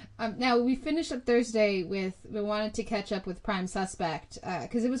 Now we finished up Thursday we wanted to catch up with Prime Suspect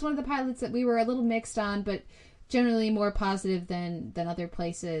because it was one of the pilots that we were a little mixed on, but generally more positive than other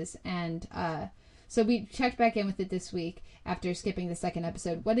places, and so we checked back in with it this week after skipping the second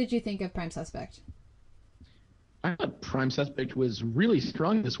episode. What did you think of Prime Suspect? I thought Prime Suspect was really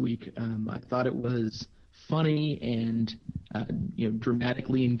strong this week. I thought it was funny and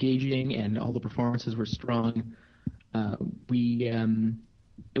dramatically engaging, and all the performances were strong. What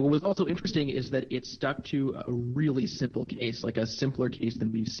was also interesting is that it stuck to a really simple case, like a simpler case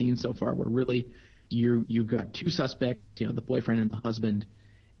than we've seen so far, where really you've got two suspects, the boyfriend and the husband,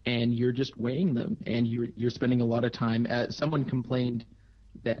 and you're just weighing them, and you're spending a lot of time. Someone complained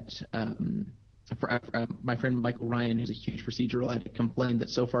that my friend Michael Ryan, who's a huge procedural addict, complained that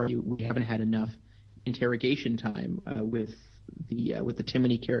so far we haven't had enough interrogation time with the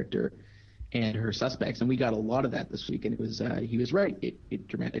Timony character and her suspects, and we got a lot of that this week. And it was he was right. It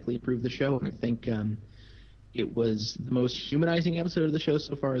dramatically improved the show, and I think it was the most humanizing episode of the show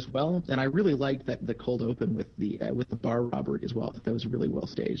so far as well. And I really liked the cold open with the bar robbery as well. That was really well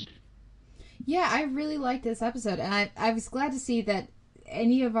staged. Yeah, I really liked this episode, and I was glad to see that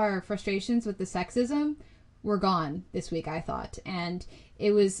any of our frustrations with the sexism were gone this week, I thought. And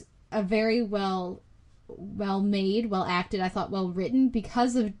it was a very well made, well acted, I thought well written,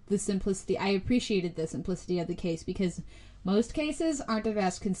 because of the simplicity. I appreciated the simplicity of the case, because most cases aren't a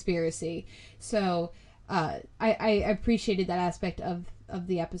vast conspiracy. So I appreciated that aspect of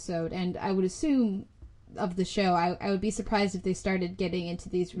the episode, and I would assume of the show, I would be surprised if they started getting into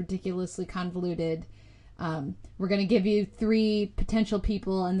these ridiculously convoluted, we're going to give you 3 potential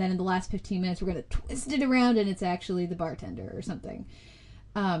people, and then in the last 15 minutes we're going to twist it around and it's actually the bartender or something.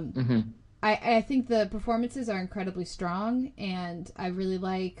 I think the performances are incredibly strong, and I really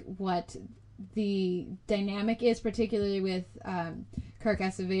like what the dynamic is, particularly with Kirk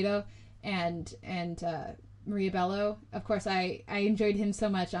Acevedo and Maria Bello. Of course, I enjoyed him so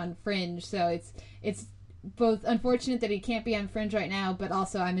much on Fringe, so it's both unfortunate that he can't be on Fringe right now, but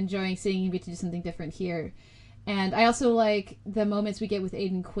also I'm enjoying seeing him get to do something different here. And I also like the moments we get with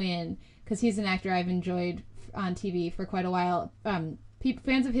Aidan Quinn, because he's an actor I've enjoyed on TV for quite a while.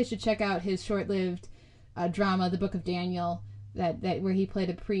 Fans of his should check out his short-lived drama, The Book of Daniel, that where he played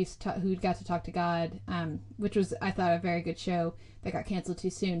a priest who got to talk to God, which was, I thought, a very good show that got canceled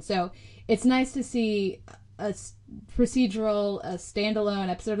too soon. So it's nice to see a procedural, a standalone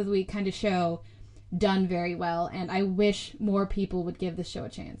episode of the week kind of show done very well, and I wish more people would give the show a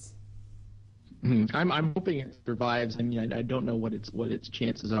chance. I'm hoping it survives. I mean, I don't know what its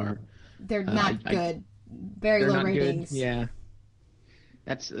chances are. They're not good. Very low ratings. Good. Yeah.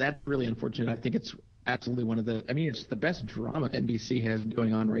 That's really unfortunate. I think it's absolutely it's the best drama NBC has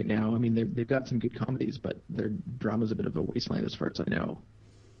going on right now. I mean, they've got some good comedies, but their drama's a bit of a wasteland as far as I know.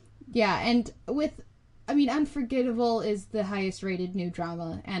 Yeah, and Unforgettable is the highest rated new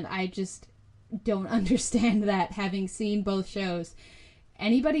drama, and I just don't understand that, having seen both shows.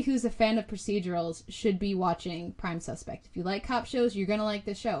 Anybody who's a fan of procedurals should be watching Prime Suspect. If you like cop shows, you're going to like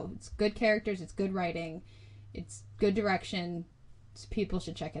the show. It's good characters, it's good writing, it's good direction. People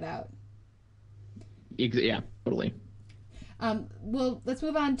should check it out. Yeah, totally. Well, let's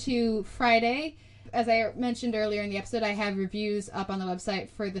move on to Friday. As I mentioned earlier in the episode, I have reviews up on the website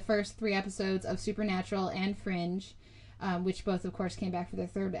for the first 3 episodes of Supernatural and Fringe, which both, of course, came back for their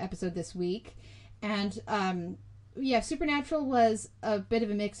 3rd episode this week. And, Supernatural was a bit of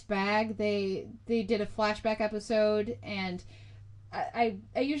a mixed bag. They did a flashback episode, and I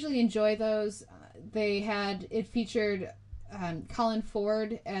usually enjoy those. it featured Colin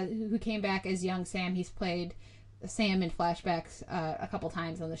Ford, who came back as young Sam. He's played Sam in flashbacks a couple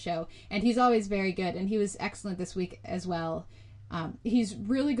times on the show, and he's always very good, and he was excellent this week as well. He's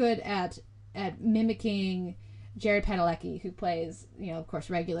really good at mimicking Jared Padalecki, who plays, of course,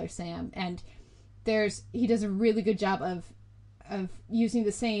 regular Sam, and he does a really good job of using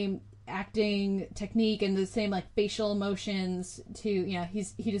the same acting technique and the same facial motions to,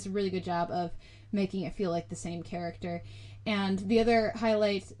 he does a really good job of making it feel like the same character. And the other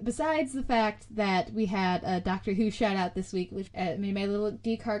highlight, besides the fact that we had a Doctor Who shout out this week, which made my little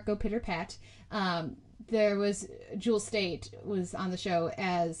geek heart go pitter pat, there was Jewel State was on the show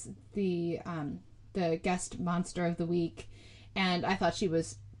as the guest monster of the week, and I thought she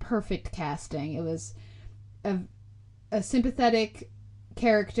was perfect casting. It was a sympathetic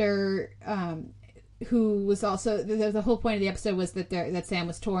character who was also the whole point of the episode was that Sam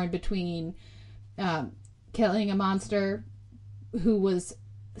was torn between killing a monster who was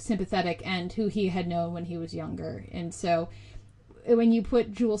sympathetic and who he had known when he was younger. And so when you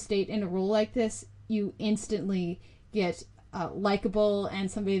put Jewel State in a role like this, you instantly get likable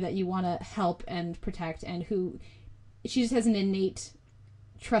and somebody that you want to help and protect, and who she just has an innate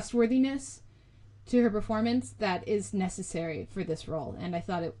trustworthiness to her performance that is necessary for this role, and I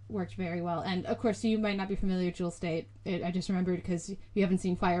thought it worked very well. And of course, you might not be familiar with Jewel State. I just remembered because you haven't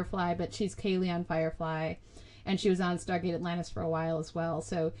seen Firefly, but she's Kaylee on Firefly, and she was on Stargate Atlantis for a while as well.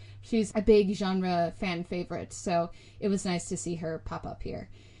 So she's a big genre fan favorite. So it was nice to see her pop up here.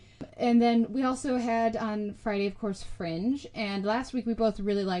 And then we also had on Friday, of course, Fringe. And last week we both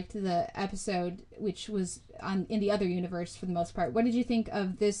really liked the episode, which was in the other universe for the most part. What did you think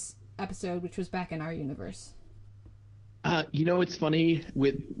of this episode, which was back in our universe? It's funny.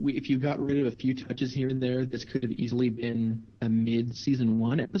 If you got rid of a few touches here and there, this could have easily been a mid-season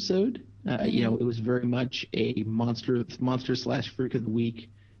 1 episode. It was very much a monster / freak of the week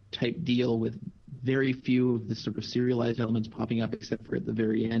type deal with very few of the sort of serialized elements popping up, except for at the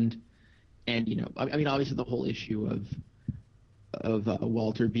very end. And obviously the whole issue of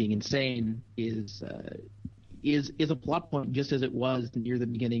Walter being insane is a plot point, just as it was near the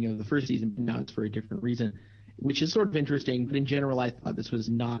beginning of the first season. But now it's for a different reason, which is sort of interesting. But in general, I thought this was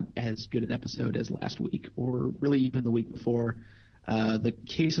not as good an episode as last week, or really even the week before. The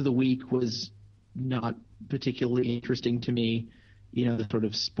case of the week was not particularly interesting to me. The sort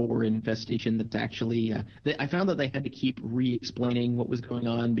of spore infestation that's actually... I found that they had to keep re-explaining what was going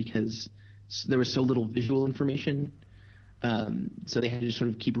on because there was so little visual information. So they had to sort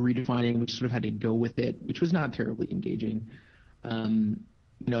of keep redefining, which sort of had to go with it, which was not terribly engaging.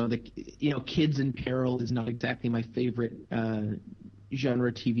 Kids in Peril is not exactly my favorite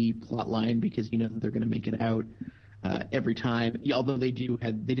genre TV plotline because that they're going to make it out every time. Although they did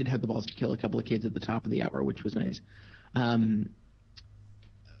have the balls to kill a couple of kids at the top of the hour, which was nice.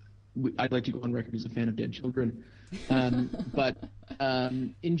 I'd like to go on record as a fan of Dead Children, but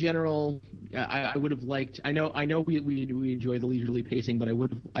in general, I would have liked. I know we enjoy the leisurely pacing, but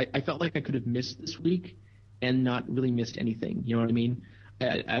I felt like I could have missed this week and not really missed anything. You know what I mean?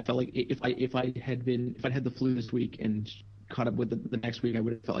 I felt like if I'd had the flu this week and caught up with the next week, I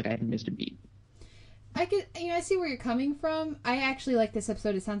would have felt like I hadn't missed a beat. I see where you're coming from. I actually like this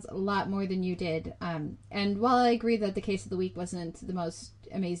episode. It sounds a lot more than you did. And while I agree that the case of the week wasn't the most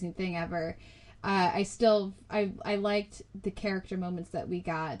amazing thing ever, I liked the character moments that we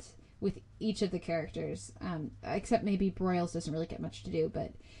got with each of the characters. Except maybe Broyles doesn't really get much to do,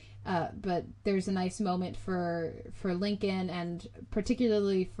 but there's a nice moment for Lincoln and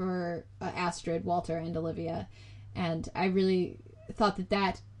particularly for Astrid, Walter, and Olivia. And I really thought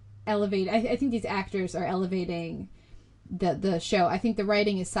that elevate. I think these actors are elevating the show. I think the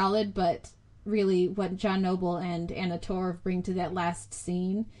writing is solid, but really what John Noble and Anna Torv bring to that last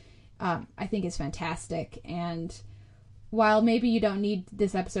scene, I think is fantastic. And while maybe you don't need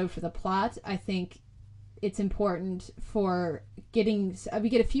this episode for the plot, I think it's important for we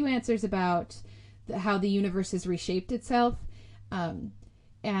get a few answers about how the universe has reshaped itself, and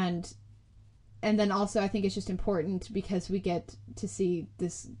then also I think it's just important because we get to see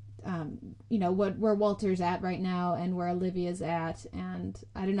this, where Walter's at right now and where Olivia's at, and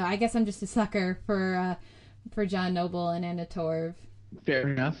I don't know. I guess I'm just a sucker for John Noble and Anna Torv. Fair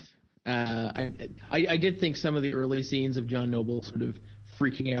enough. I did think some of the early scenes of John Noble sort of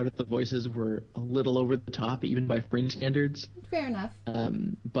freaking out at the voices were a little over the top, even by Fringe standards. Fair enough.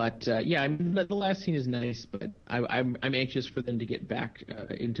 The last scene is nice, but I'm anxious for them to get back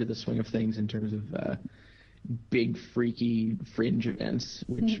into the swing of things in terms of big freaky Fringe events,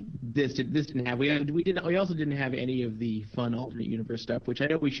 which this didn't have. We also didn't have any of the fun alternate universe stuff, which I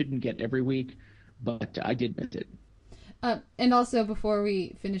know we shouldn't get every week, but I did miss it. And also, before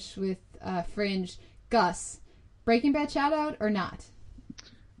we finish with Fringe, Gus, Breaking Bad shout out or not?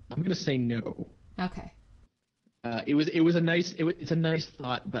 I'm gonna say no. Okay. It's a nice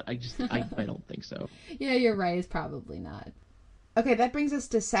thought, but I don't think so. Yeah, you're right. It's probably not. Okay, that brings us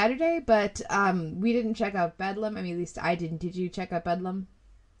to Saturday, but we didn't check out Bedlam. I mean, at least I didn't. Did you check out Bedlam?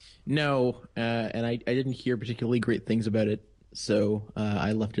 No, and I didn't hear particularly great things about it, so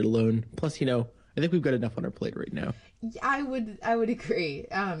I left it alone. Plus, I think we've got enough on our plate right now. I would agree.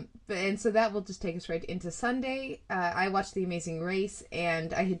 And so that will just take us right into Sunday. I watched The Amazing Race,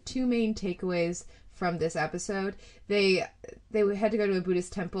 and I had two main takeaways from this episode. They had to go to a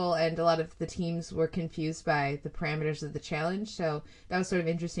Buddhist temple, and a lot of the teams were confused by the parameters of the challenge, so that was sort of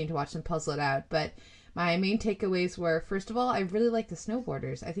interesting to watch them puzzle it out. But my main takeaways were, first of all, I really like the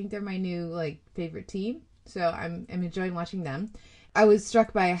snowboarders. I think they're my new favorite team, so I'm enjoying watching them. I was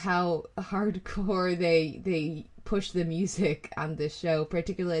struck by how hardcore they push the music on this show,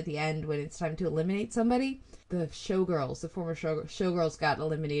 particularly at the end when it's time to eliminate somebody. The former showgirls got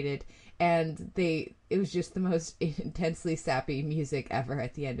eliminated, and it was just the most intensely sappy music ever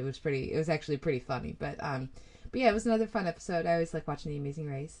at the end. It was actually pretty funny, but yeah, it was another fun episode. I always like watching The Amazing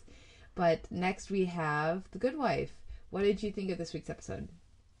Race. But next we have The Good Wife. What did you think of this week's episode?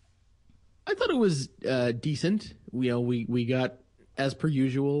 I thought it was decent. We got, as per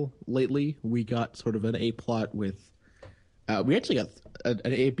usual lately, we got sort of an A plot with. We actually got an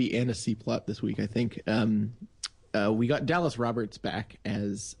A, B, and a C plot this week, I think. We got Dallas Roberts back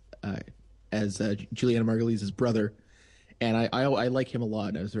as Juliana Margulies' brother, and I like him a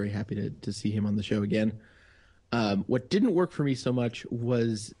lot. I was very happy to see him on the show again. What didn't work for me so much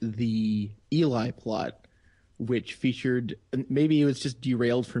was the Eli plot, which featured, maybe it was just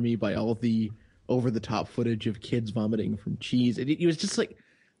derailed for me by all the over-the-top footage of kids vomiting from cheese. It was just like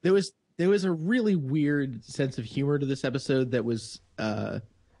there was a really weird sense of humor to this episode that was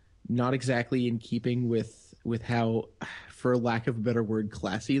not exactly in keeping with how, for lack of a better word,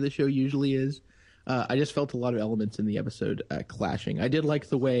 classy the show usually is. I just felt a lot of elements in the episode clashing. I did like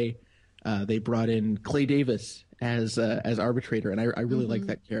the way they brought in Clay Davis as arbitrator, and I really like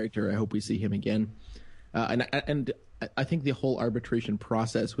that character. I hope we see him again. And I think the whole arbitration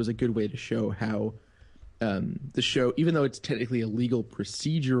process was a good way to show how the show, even though it's technically a legal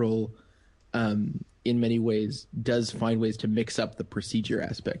procedural, in many ways, does find ways to mix up the procedure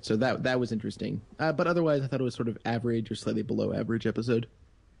aspect. So that was interesting. But otherwise, I thought it was sort of average or slightly below average episode.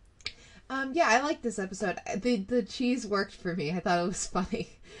 Yeah, I like this episode. The cheese worked for me. I thought it was funny.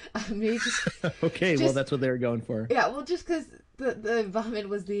 Okay, well, that's what they were going for. Yeah, well, just because the vomit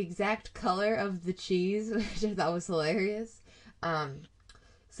was the exact color of the cheese, which I thought was hilarious.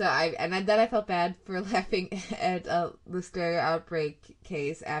 So I felt bad for laughing at a Listeria outbreak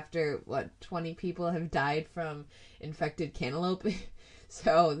case after 20 people have died from infected cantaloupe.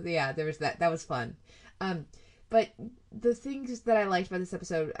 So yeah, there was that. That was fun. But the things that I liked about this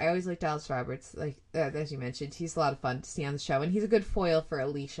episode, I always liked Dallas Roberts. As you mentioned, he's a lot of fun to see on the show, and he's a good foil for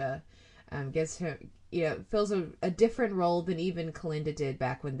Alicia. Gives her, fills a different role than even Kalinda did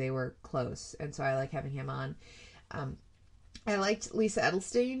back when they were close, and so I like having him on. I liked Lisa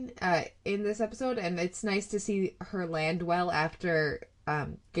Edelstein in this episode, and it's nice to see her land well after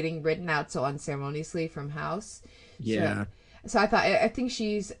getting written out so unceremoniously from House. Yeah. So I think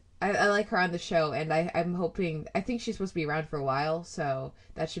I like her on the show, and I'm hoping, I think she's supposed to be around for a while, so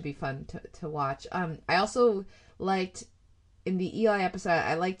that should be fun to watch. I also liked, in the Eli episode,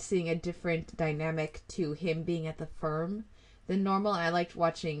 I liked seeing a different dynamic to him being at the firm than normal. I liked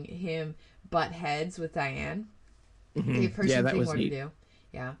watching him butt heads with Diane. Gave her something more to do.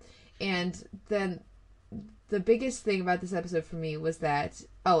 Yeah. And then the biggest thing about this episode for me was that,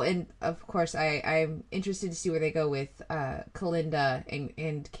 and of course I'm interested to see where they go with Kalinda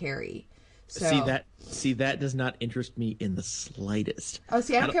and Carrie. So, see that does not interest me in the slightest. I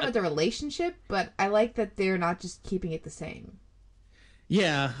don't care about the relationship, but I like that they're not just keeping it the same.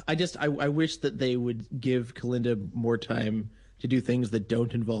 Yeah, I wish that they would give Kalinda more time to do things that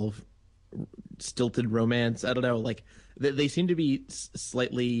don't involve stilted romance. I don't know, they seem to be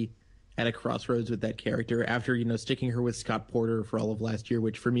slightly at a crossroads with that character after sticking her with Scott Porter for all of last year,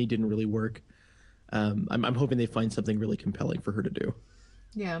 which for me didn't really work. I'm hoping they find something really compelling for her to do.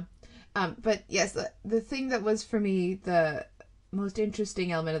 Yeah. But yes, the thing that was for me the most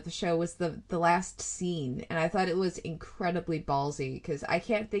interesting element of the show was the last scene, and I thought it was incredibly ballsy, because I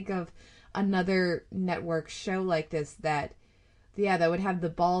can't think of another network show like this that would have the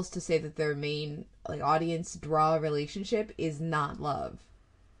balls to say that their main audience draw relationship is not love.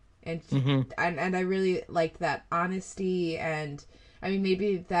 And and I really liked that honesty, and I mean,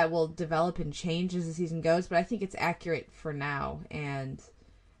 maybe that will develop and change as the season goes, but I think it's accurate for now, and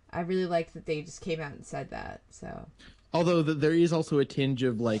I really like that they just came out and said that. So, although there is also a tinge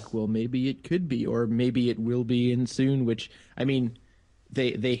of like, well, maybe it could be, or maybe it will be in soon. Which, I mean,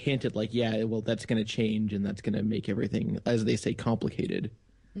 they hinted like, yeah, well, that's going to change, and that's going to make everything, as they say, complicated.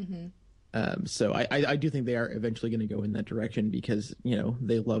 So I do think they are eventually going to go in that direction because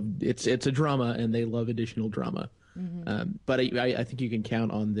they love it's a drama and they love additional drama. But I think you can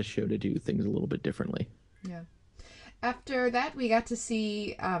count on this show to do things a little bit differently. Yeah. After that, we got to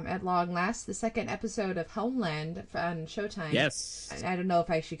see, at long last, the second episode of Homeland on Showtime. Yes. I don't know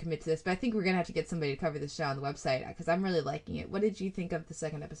if I should commit to this, but I think we're going to have to get somebody to cover this show on the website because I'm really liking it. What did you think of the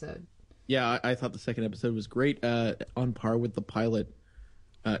second episode? Yeah, I thought the second episode was great, on par with the pilot.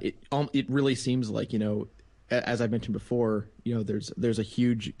 It really seems like, as I mentioned before, there's a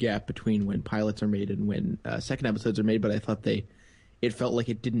huge gap between when pilots are made and when second episodes are made, but I thought it felt like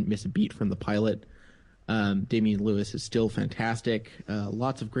it didn't miss a beat from the pilot. Damian Lewis is still fantastic.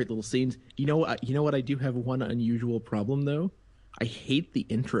 Lots of great little scenes. You know what? I do have one unusual problem though. I hate the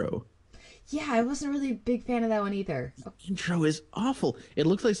intro. Yeah, I wasn't really a big fan of that one either. The intro is awful. It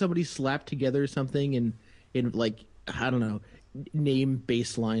looks like somebody slapped together something in like, I don't know, name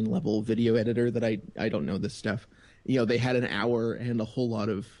baseline level video editor that I don't know this stuff. They had an hour and a whole lot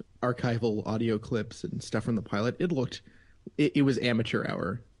of archival audio clips and stuff from the pilot. It was amateur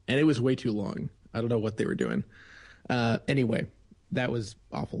hour and it was way too long. I don't know what they were doing. Anyway, that was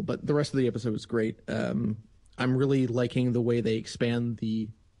awful, but the rest of the episode was great. I'm really liking the way they expanded the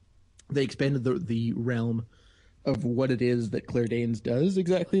realm of what it is that Claire Danes does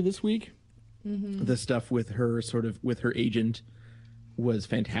exactly this week. The stuff with her agent was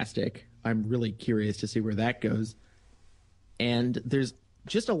fantastic. I'm really curious to see where that goes. And there's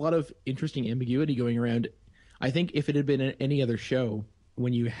just a lot of interesting ambiguity going around. I think if it had been any other show,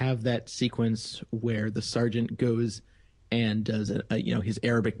 when you have that sequence where the sergeant goes and does his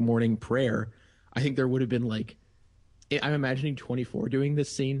Arabic morning prayer, I think there would have been like, I'm imagining 24 doing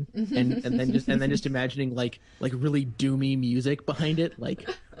this scene and then just imagining like really doomy music behind it, like,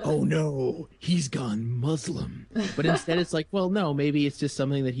 oh no, he's gone Muslim. But instead it's like, well, no, maybe it's just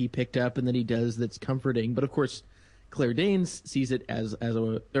something that he picked up and that he does that's comforting. But of course, Claire Danes sees it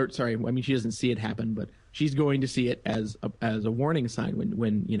she doesn't see it happen, but she's going to see it as a warning sign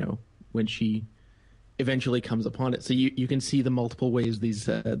when she eventually comes upon it. So you can see the multiple ways these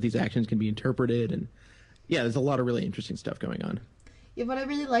actions can be interpreted, and yeah, there's a lot of really interesting stuff going on. Yeah, what I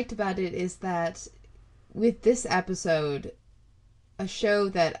really liked about it is that with this episode, a show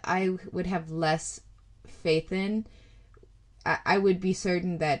that I would have less faith in, I would be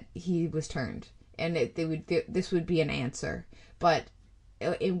certain that he was turned, and this would be an answer. But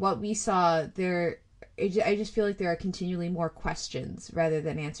in what we saw, I just feel like there are continually more questions rather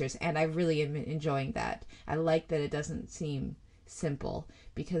than answers, and I really am enjoying that. I like that it doesn't seem simple,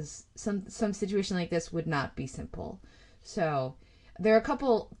 because some situation like this would not be simple. So there are a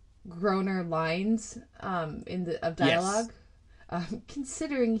couple groaner lines of dialogue. Yes.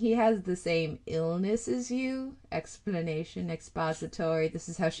 Considering he has the same illness as you, explanation, expository, this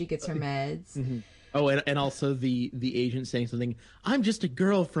is how she gets her meds. Mm-hmm. Oh, and also the agent saying something, I'm just a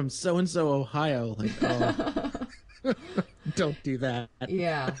girl from so-and-so, Ohio. Like, oh, don't do that.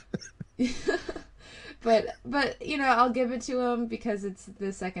 Yeah. But I'll give it to him because it's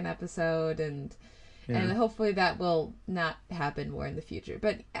the second episode, and hopefully that will not happen more in the future.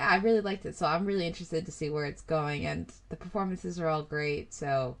 But I really liked it, so I'm really interested to see where it's going, and the performances are all great.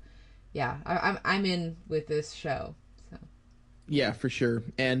 So yeah, I'm in with this show. So yeah, for sure.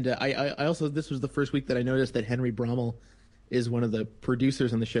 And I also, this was the first week that I noticed that Henry Brommel is one of the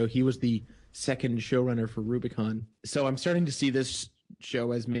producers on the show. He was the second showrunner for Rubicon. So I'm starting to see this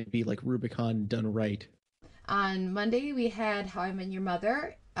show as maybe like Rubicon done right. On Monday we had How I Met Your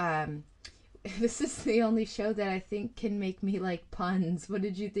Mother. This is the only show that I think can make me like puns. What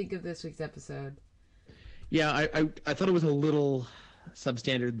did you think of this week's episode? Yeah, I thought it was a little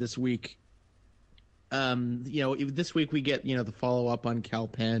substandard this week. This week we get the follow up on Cal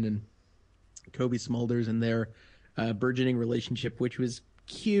Penn and Kobe Smulders and their burgeoning relationship, which was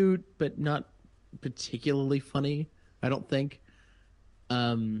cute but not particularly funny, I don't think.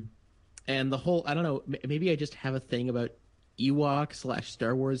 And the whole, I don't know, maybe I just have a thing about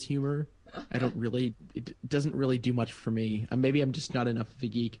Ewok/Star Wars humor. It doesn't really do much for me. Maybe I'm just not enough of a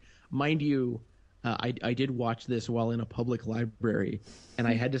geek. Mind you, I did watch this while in a public library, and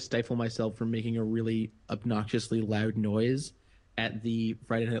I had to stifle myself from making a really obnoxiously loud noise at the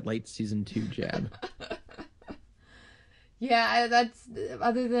Friday Night Lights Season 2 jab. Yeah, that's,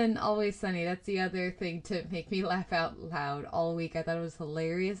 other than Always Sunny, that's the other thing to make me laugh out loud all week. I thought it was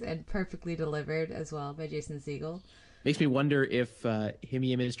hilarious and perfectly delivered as well by Jason Segel. Makes me wonder if Him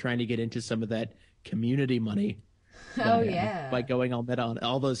Yim is trying to get into some of that Community money. By going all meta on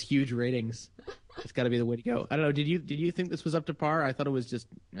all those huge ratings. It's got to be the way to go. I don't know. Did you think this was up to par? I thought it was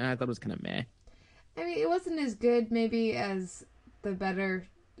kind of meh. I mean, it wasn't as good maybe as the better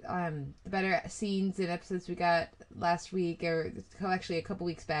scenes and episodes we got last week, or actually a couple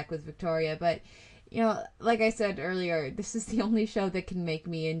weeks back with Victoria. But, you know, like I said earlier, this is the only show that can make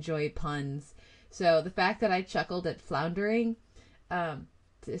me enjoy puns. So the fact that I chuckled at floundering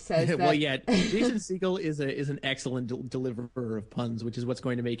says that... Well, yeah, Jason Segel is an excellent deliverer of puns, which is what's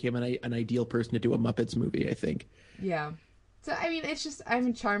going to make him an ideal person to do a Muppets movie, I think. Yeah. So, I mean, it's just,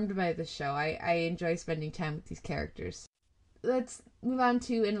 I'm charmed by this show. I enjoy spending time with these characters. Let's move on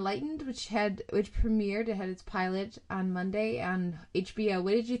to Enlightened, which premiered. It had its pilot on Monday on HBO.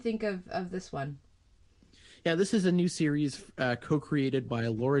 What did you think of this one? Yeah, this is a new series co-created by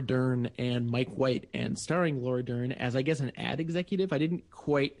Laura Dern and Mike White, and starring Laura Dern as, I guess, an ad executive. I didn't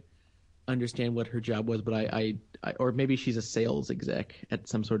quite understand what her job was, but I or maybe she's a sales exec at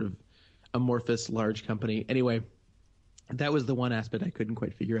some sort of amorphous large company. Anyway, that was the one aspect I couldn't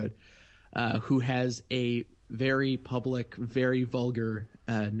quite figure out. Who has a very public, very vulgar,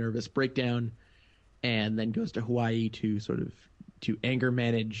 nervous breakdown, and then goes to Hawaii to anger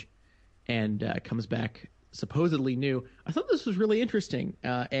manage, and comes back supposedly new. I thought this was really interesting,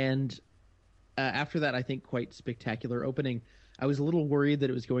 and after that, I think quite spectacular opening. I was a little worried that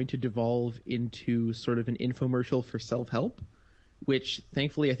it was going to devolve into sort of an infomercial for self-help, which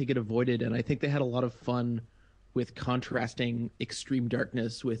thankfully I think it avoided, and I think they had a lot of fun with contrasting extreme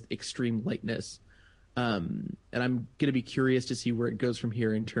darkness with extreme lightness. And I'm going to be curious to see where it goes from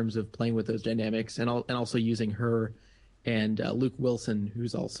here in terms of playing with those dynamics, and also using her and Luke Wilson,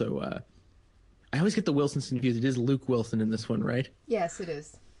 who's also... I always get the Wilsons confused. It is Luke Wilson in this one, right? Yes, it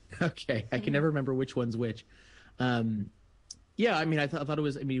is. Okay, I can never remember which one's which. Yeah, I mean, I thought it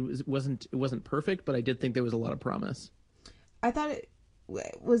was. I mean, it wasn't perfect, but I did think there was a lot of promise. I thought it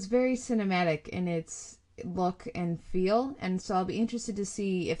was very cinematic in its look and feel, and so I'll be interested to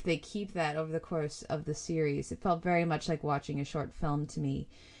see if they keep that over the course of the series. It felt very much like watching a short film to me,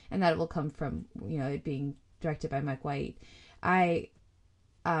 and that it will come from, you know, it being directed by Mike White. I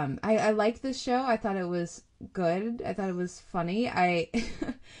liked this show. I thought it was good. I thought it was funny. I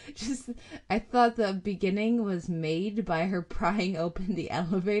thought the beginning was made by her prying open the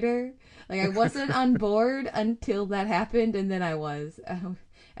elevator. Like, I wasn't on board until that happened, and then I was,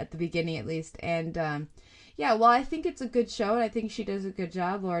 at the beginning at least. And yeah, well, I think it's a good show, and I think she does a good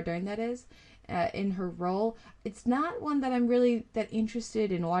job, Laura Dern that is, in her role. It's not one that I'm really that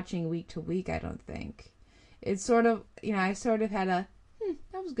interested in watching week to week, I don't think. It's sort of, you know, I sort of had a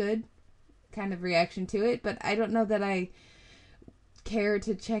that was good kind of reaction to it, but I don't know that I care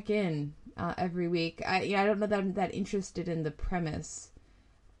to check in every week. I don't know that I'm that interested in the premise.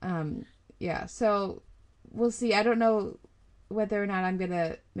 Yeah, so we'll see. I don't know whether or not I'm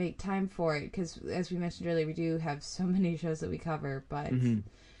gonna make time for it, because as we mentioned earlier, we do have so many shows that we cover. But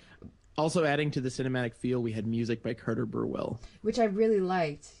also adding to the cinematic feel, we had music by Carter Burwell, which I really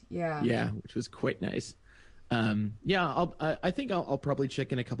liked. Yeah, which was quite nice. I think I'll probably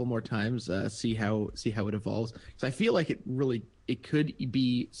check in a couple more times, see how it evolves, because I feel like it could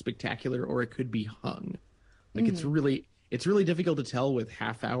be spectacular or it could be hung. Like it's really difficult to tell with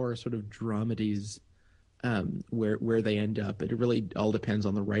half-hour sort of dramedies where they end up. It really all depends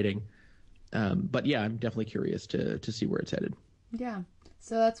on the writing. But yeah, I'm definitely curious to see where it's headed. Yeah.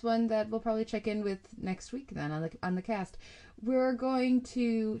 So that's one that we'll probably check in with next week then on the cast. We're going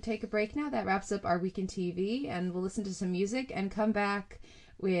to take a break now. That wraps up our week in TV, and we'll listen to some music and come back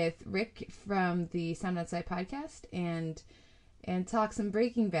with Rick from the Sound Outside podcast and talk some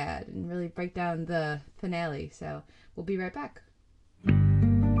Breaking Bad and really break down the finale. So we'll be right back.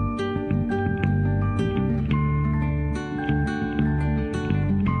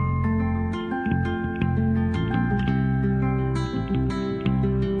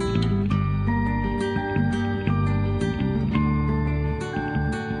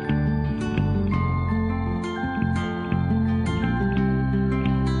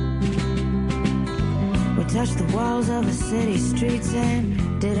 Touched the walls of the city streets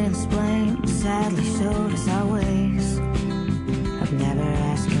and didn't explain, sadly showed us our ways. I've never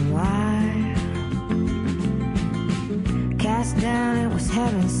asked him why. Cast down, it was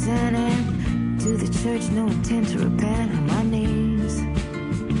heaven sent, and to the church, no intent to repent. On my knees,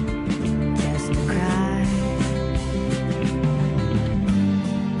 just to cry.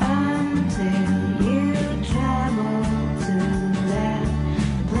 Until you travel to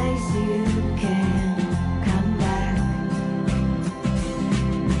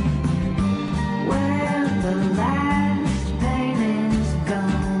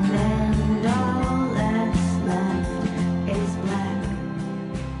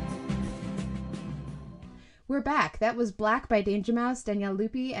We're back. That was Black by Danger Mouse, Danielle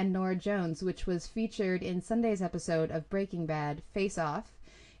Lupi, and Nora Jones, which was featured in Sunday's episode of Breaking Bad, Face Off,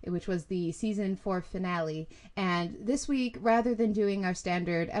 which was the season 4 finale. And this week, rather than doing our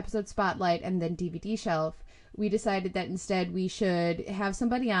standard episode spotlight and then DVD shelf, we decided that instead we should have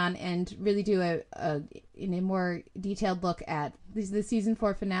somebody on and really do a more detailed look at the season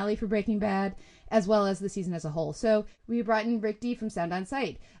 4 finale for Breaking Bad, as well as the season as a whole. So we brought in Rick D from Sound On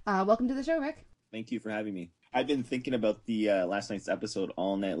Sight. Welcome to the show, Rick. Thank you for having me. I've been thinking about the last night's episode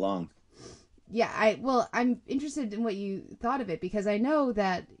all night long. Yeah, I'm interested in what you thought of it, because I know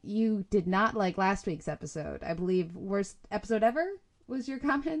that you did not like last week's episode. I believe worst episode ever was your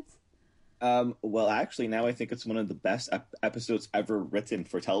comments. Well, actually, now I think it's one of the best episodes ever written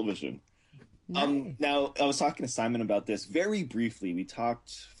for television. Nice. Now, I was talking to Simon about this very briefly. We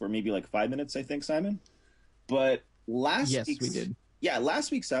talked for maybe like 5 minutes, I think, Simon. But Yes, we did. Yeah, last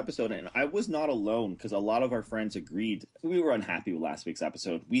week's episode, and I was not alone because a lot of our friends agreed. We were unhappy with last week's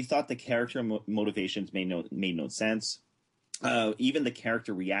episode. We thought the character motivations made no sense. Even the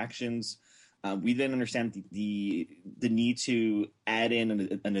character reactions. We didn't understand the need to add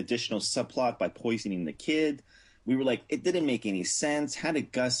in an additional subplot by poisoning the kid. We were like, it didn't make any sense. How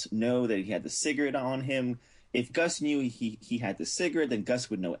did Gus know that he had the cigarette on him? If Gus knew he had the cigarette, then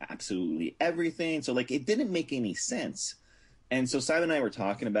Gus would know absolutely everything. So, like, it didn't make any sense. And so Simon and I were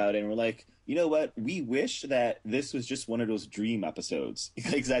talking about it, and we're like, you know what? We wish that this was just one of those dream episodes.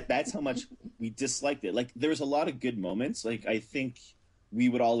 Like, that's how much we disliked it. Like, there was a lot of good moments. Like, I think we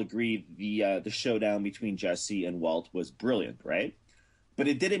would all agree the showdown between Jesse and Walt was brilliant, right? But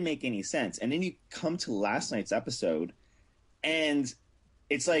it didn't make any sense. And then you come to last night's episode, and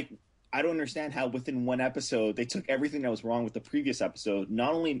it's like, I don't understand how within one episode they took everything that was wrong with the previous episode,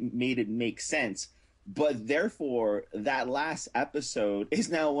 not only made it make sense, but therefore that last episode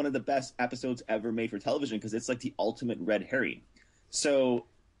is now one of the best episodes ever made for television, because it's like the ultimate red herring. So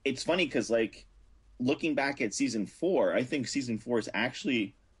it's funny because, like, looking back at season 4, I think season 4 is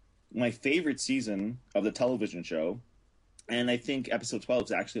actually my favorite season of the television show. And I think episode 12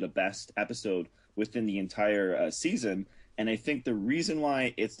 is actually the best episode within the entire season. And I think the reason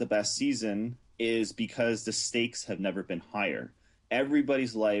why it's the best season is because the stakes have never been higher.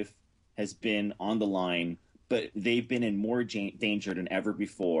 Everybody's life has been on the line, but they've been in more danger than ever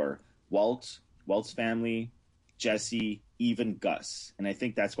before. Walt's family, Jesse, even Gus. And I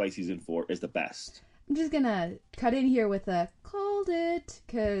think that's why season 4 is the best. I'm just gonna cut in here with a called it,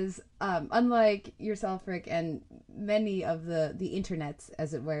 because unlike yourself, Rick, and many of the internets,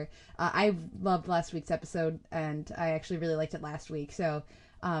 as it were, I loved last week's episode, and I actually really liked it last week. So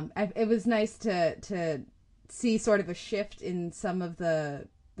it was nice to see sort of a shift in some of the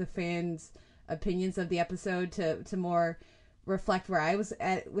fans' opinions of the episode to more reflect where I was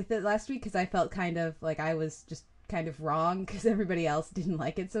at with it last week, because I felt kind of like I was just kind of wrong because everybody else didn't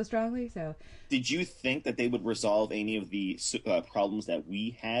like it so strongly. So, did you think that they would resolve any of the problems that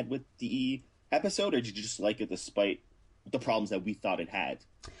we had with the episode, or did you just like it despite the problems that we thought it had?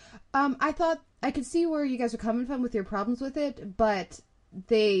 I thought I could see where you guys are coming from with your problems with it, but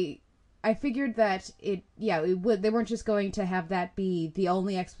I figured that they weren't just going to have that be the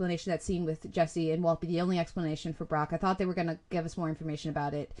only explanation, that scene with Jesse and Walt be the only explanation for Brock. I thought they were going to give us more information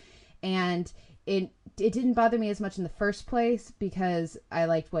about it. And it didn't bother me as much in the first place because I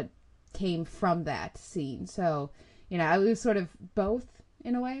liked what came from that scene. So, it was sort of both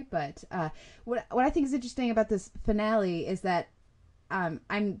in a way. But what I think is interesting about this finale is that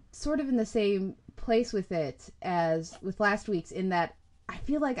I'm sort of in the same place with it as with last week's, in that I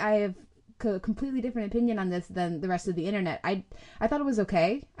feel like I have a completely different opinion on this than the rest of the internet. I thought it was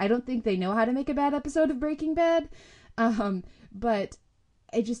okay. I don't think they know how to make a bad episode of Breaking Bad, but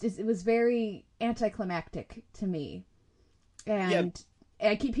it was very anticlimactic to me, and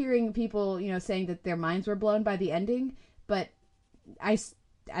I keep hearing people saying that their minds were blown by the ending, but I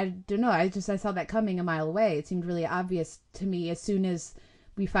don't know. I saw that coming a mile away. It seemed really obvious to me as soon as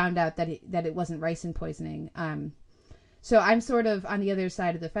we found out that it wasn't ricin poisoning. So I'm sort of on the other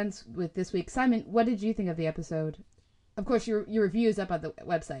side of the fence with this week. Simon, what did you think of the episode? Of course, your review is up on the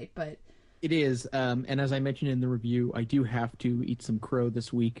website, but... It is, and as I mentioned in the review, I do have to eat some crow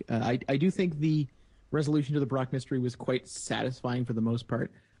this week. I do think the resolution to the Brock mystery was quite satisfying for the most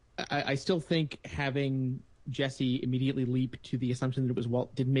part. I still think having Jesse immediately leap to the assumption that it was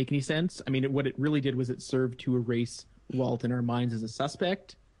Walt didn't make any sense. I mean, what it really did was it served to erase Walt in our minds as a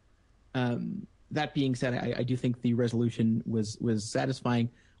suspect. That being said, I do think the resolution was satisfying.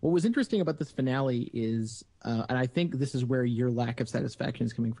 What was interesting about this finale is, and I think this is where your lack of satisfaction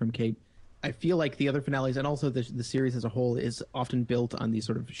is coming from, Kate, I feel like the other finales and also the series as a whole is often built on these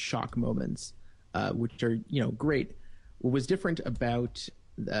sort of shock moments. which are, great. What was different about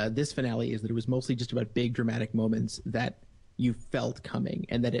this finale is that it was mostly just about big dramatic moments that you felt coming,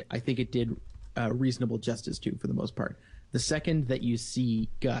 and that I think it did reasonable justice to for the most part. The second that you see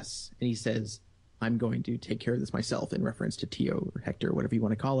Gus and he says, "I'm going to take care of this myself," in reference to Tio or Hector, whatever you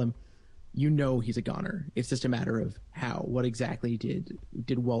want to call him, he's a goner. It's just a matter of how. What exactly did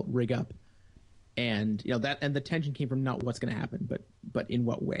Walt rig up? And the tension came from not what's going to happen, but in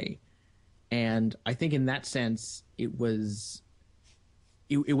what way. And I think in that sense, it was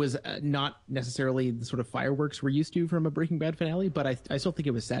not necessarily the sort of fireworks we're used to from a Breaking Bad finale, but I still think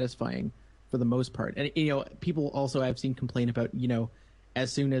it was satisfying for the most part. And people also I've seen complain about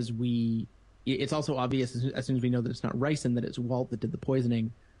as soon as it's also obvious as soon as we know that it's not ricin, that it's Walt that did the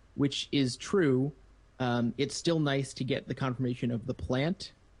poisoning, which is true. It's still nice to get the confirmation of the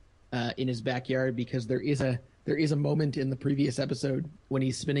plant in his backyard, because there is a moment in the previous episode when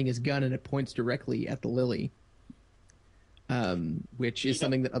he's spinning his gun and it points directly at the lily, which is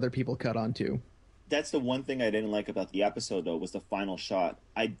something that other people cut onto. That's the one thing I didn't like about the episode, though, was the final shot.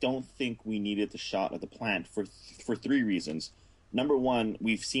 I don't think we needed the shot of the plant for three reasons. Number one,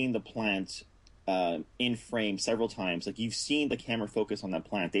 we've seen the plant in frame several times. Like, you've seen the camera focus on that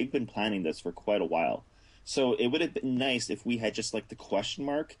plant. They've been planning this for quite a while. So it would have been nice if we had just, like, the question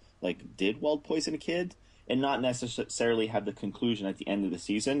mark, like, did Walt poison a kid? And not necessarily have the conclusion at the end of the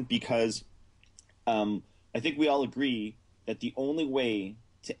season, because I think we all agree that the only way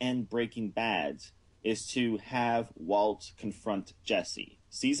to end Breaking Bad is to have Walt confront Jesse.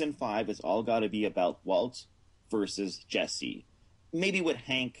 Season 5 is all got to be about Walt versus Jesse. Maybe with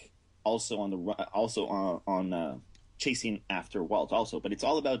Hank also on chasing after Walt also, but it's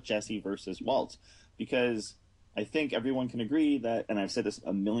all about Jesse versus Walt, because I think everyone can agree that, and I've said this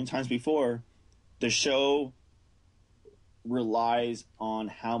a million times before, the show relies on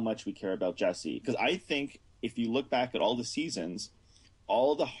how much we care about Jesse. Because I think if you look back at all the seasons,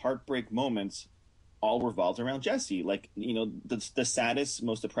 all the heartbreak moments all revolved around Jesse. Like, the saddest,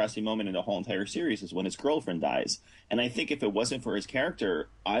 most depressing moment in the whole entire series is when his girlfriend dies. And I think if it wasn't for his character,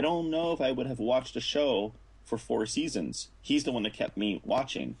 I don't know if I would have watched the show for 4 seasons. He's the one that kept me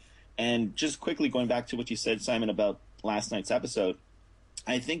watching. And just quickly going back to what you said, Simon, about last night's episode,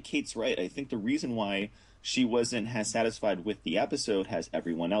 I think Kate's right. I think the reason why she wasn't as satisfied with the episode as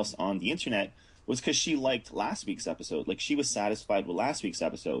everyone else on the internet was because she liked last week's episode. Like, she was satisfied with last week's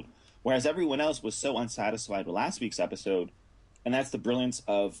episode, whereas everyone else was so unsatisfied with last week's episode. And that's the brilliance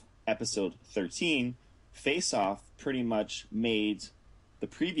of episode 13. Face Off pretty much made the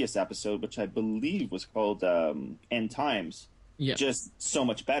previous episode, which I believe was called End Times, just so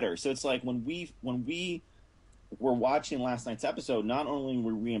much better. So it's like when we were watching last night's episode, not only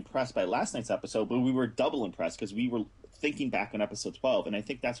were we impressed by last night's episode, but we were double impressed because we were thinking back on episode 12, and I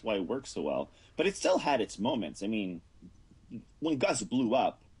think that's why it works so well. But it still had its moments. I mean, when Gus blew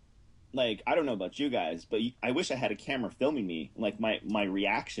up, like, I don't know about you guys, but I wish I had a camera filming me, like my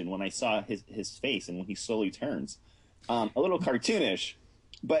reaction when I saw his face and when he slowly turns. A little cartoonish,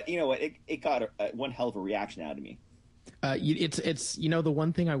 but you know what? It got one hell of a reaction out of me. It's the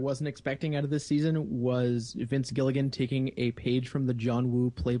one thing I wasn't expecting out of this season was Vince Gilligan taking a page from the John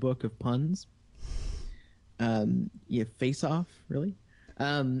Woo playbook of puns. Face Off, really.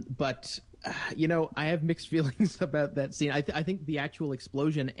 But I have mixed feelings about that scene. I think the actual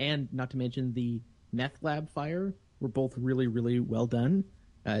explosion and, not to mention, the meth lab fire were both really, really well done.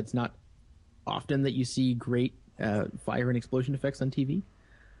 It's not often that you see great fire and explosion effects on TV.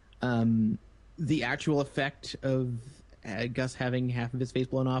 The actual effect of Gus having half of his face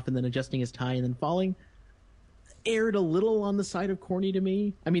blown off and then adjusting his tie and then falling aired a little on the side of corny to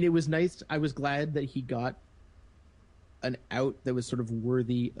me. I mean, it was nice. I was glad that he got an out that was sort of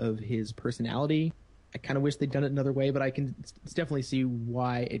worthy of his personality. I kind of wish they'd done it another way, but I can definitely see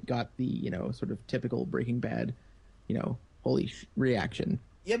why it got the, sort of typical Breaking Bad, holy reaction.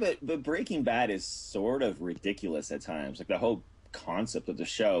 Yeah, but Breaking Bad is sort of ridiculous at times. Like, the whole concept of the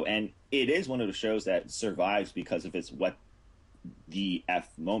show, and it is one of the shows that survives because of its what the F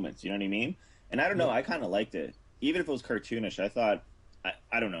moments, you know what I mean? And I don't know, I kind of liked it. Even if it was cartoonish, I thought,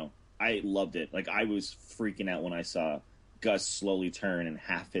 I don't know, I loved it. Like, I was freaking out when I saw Gus slowly turn and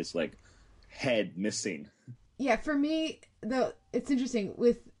half his, like, head missing. Yeah, for me, though, it's interesting.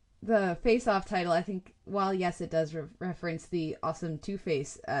 With the Face Off title, I think, while yes, it does reference the awesome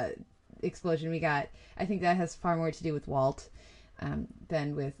Two-Face explosion we got, I think that has far more to do with Walt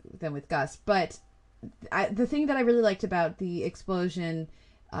than with Gus. But the thing that I really liked about the explosion,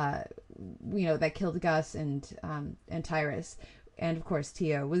 that killed Gus and Tyrus, and of course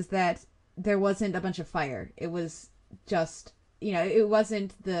Tio, was that there wasn't a bunch of fire. It was just it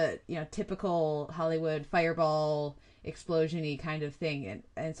wasn't the, typical Hollywood fireball explosion-y kind of thing.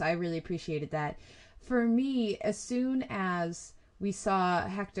 And so I really appreciated that. For me, as soon as we saw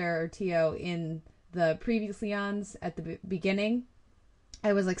Hector or Tio in the previous Leons at the beginning,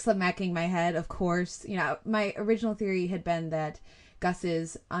 I was like smacking my head, of course. My original theory had been that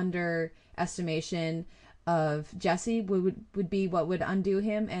Gus's underestimation of Jesse would be what would undo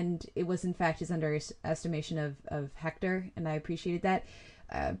him, and it was in fact his underestimation of Hector, and I appreciated that.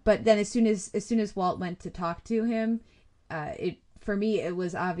 But then as soon as Walt went to talk to him, for me it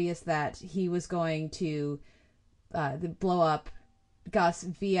was obvious that he was going to blow up Gus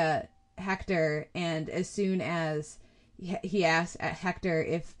via Hector, and as soon as he asked Hector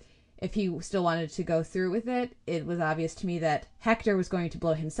if he still wanted to go through with it, it was obvious to me that Hector was going to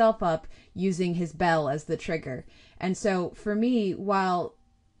blow himself up using his bell as the trigger. And so for me, while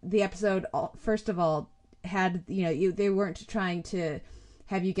the episode, first of all, had, they weren't trying to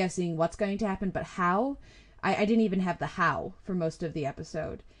have you guessing what's going to happen, but how, I didn't even have the how for most of the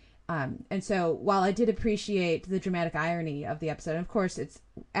episode. And so while I did appreciate the dramatic irony of the episode, and of course it's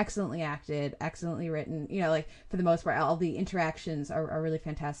excellently acted, excellently written, for the most part, all the interactions are really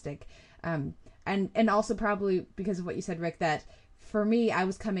fantastic. And also probably because of what you said, Rick, that for me, I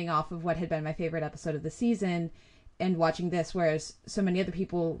was coming off of what had been my favorite episode of the season and watching this, whereas so many other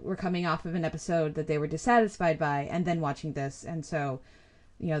people were coming off of an episode that they were dissatisfied by and then watching this. And so,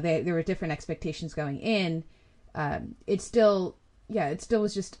 there were different expectations going in. It still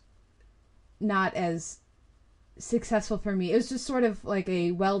was just not as successful for me. It was just sort of like a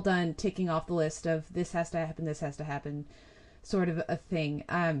well done ticking off the list of this has to happen sort of a thing.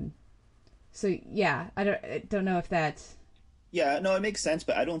 So yeah, I don't know if that's... Yeah, no, it makes sense,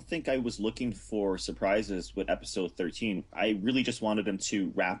 but I don't think I was looking for surprises with episode 13. I really just wanted them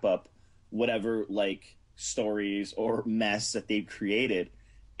to wrap up whatever stories or mess that they've created.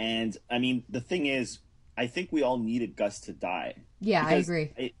 And I mean, the thing is, I think we all needed Gus to die. Yeah, I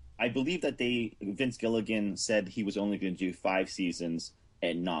agree. I believe that Vince Gilligan said he was only going to do 5 seasons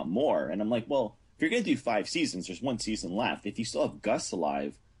and not more. And I'm like, well, if you're going to do 5 seasons, there's 1 season left. If you still have Gus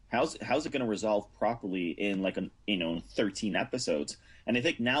alive, how's it going to resolve properly in 13 episodes? And I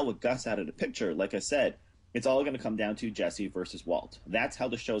think now with Gus out of the picture, like I said, it's all going to come down to Jesse versus Walt. That's how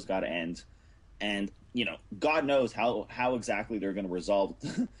the show's got to end. And, God knows how exactly they're going to resolve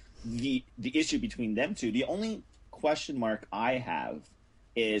the issue between them two. The only question mark I have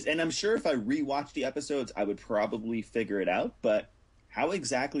is, and I'm sure if I rewatch the episodes, I would probably figure it out, but how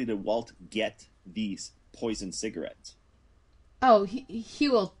exactly did Walt get these poison cigarettes? Oh,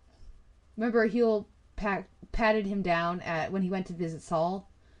 Huel. Remember, Huel patted him down when he went to visit Saul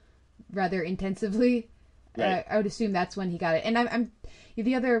rather intensively. Right. I would assume that's when he got it. And I'm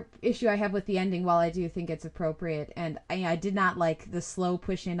the other issue I have with the ending, while I do think it's appropriate, and I did not like the slow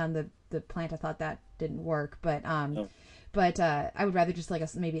push in on the plant. I thought that didn't work, but But I would rather just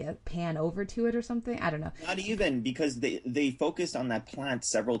maybe a pan over to it or something. I don't know. Not even, because they focused on that plant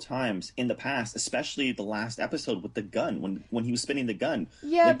several times in the past, especially the last episode with the gun, when he was spinning the gun.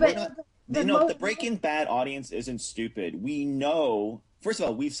 Yeah, the Breaking Bad audience isn't stupid. We know, first of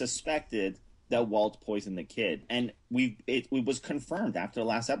all, we've suspected that Walt poisoned the kid, and it was confirmed after the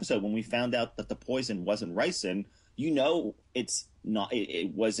last episode when we found out that the poison wasn't ricin. It's not.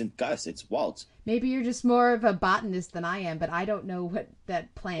 It wasn't Gus. It's Walt. Maybe you're just more of a botanist than I am, but I don't know what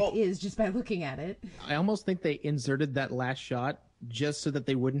that plant is just by looking at it. I almost think they inserted that last shot just so that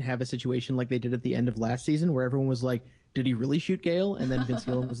they wouldn't have a situation like they did at the end of last season, where everyone was like, "Did he really shoot Gale?" And then Vince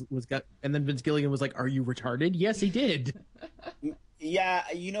Gilligan was like, "Are you retarded?" Yes, he did. Yeah,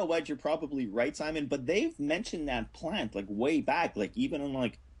 you know what? You're probably right, Simon. But they've mentioned that plant way back, even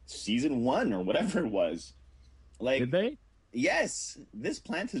in season 1 or whatever it was. Did they? Yes, this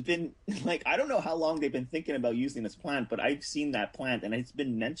plant has been I don't know how long they've been thinking about using this plant, but I've seen that plant and it's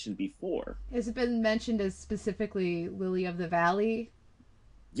been mentioned before. Has it been mentioned as specifically Lily of the Valley?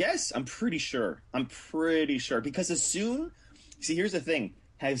 Yes, I'm pretty sure. Because here's the thing.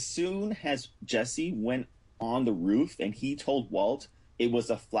 As soon as Jesse went on the roof and he told Walt it was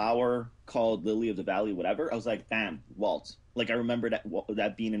a flower called Lily of the Valley, whatever, I was like, bam, Walt. I remember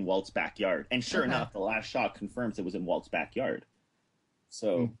that being in Walt's backyard. And sure enough, the last shot confirms it was in Walt's backyard.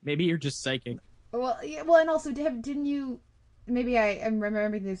 So maybe you're just psychic. Well, yeah, well, and also, didn't you, maybe I'm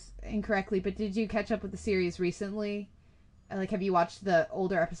remembering this incorrectly, but did you catch up with the series recently? Have you watched the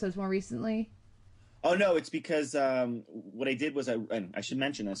older episodes more recently? Oh, no, it's because what I did was, and I should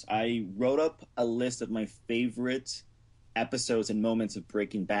mention this, I wrote up a list of my favorite episodes and moments of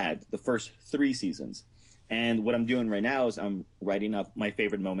Breaking Bad, the first 3 seasons. And what I'm doing right now is I'm writing up my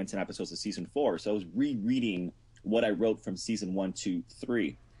favorite moments and episodes of season 4. So I was rereading what I wrote from season 1, 2,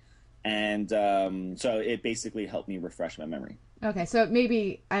 3. And so it basically helped me refresh my memory. Okay, so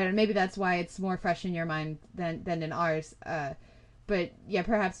maybe I don't know, maybe that's why it's more fresh in your mind than in ours. But yeah,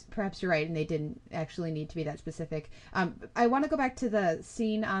 perhaps you're right, and they didn't actually need to be that specific. I want to go back to the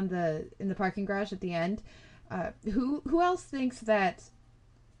scene in the parking garage at the end. Who else thinks that?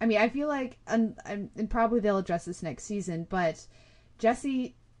 I mean, I feel like, and probably they'll address this next season, but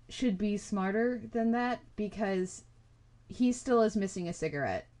Jesse should be smarter than that, because he still is missing a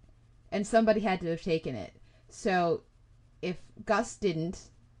cigarette, and somebody had to have taken it. So if Gus didn't,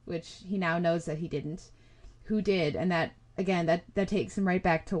 which he now knows that he didn't, who did? And that, again, that takes him right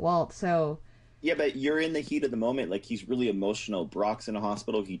back to Walt. So yeah, but you're in the heat of the moment. Like, he's really emotional. Brock's in a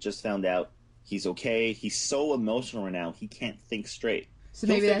hospital. He just found out he's okay. He's so emotional right now, he can't think straight. So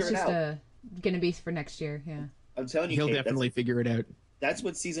maybe that's just gonna be for next year. Yeah, I'm telling you, he'll Kate, definitely figure it out. That's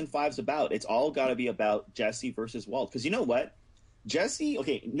what season 5's about. It's all got to be about Jesse versus Walt. Because you know what? Jesse,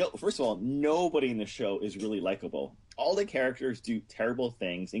 okay, no. First of all, nobody in the show is really likable. All the characters do terrible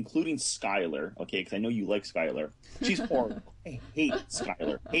things, including Skylar. Okay, because I know you like Skylar. She's horrible. I hate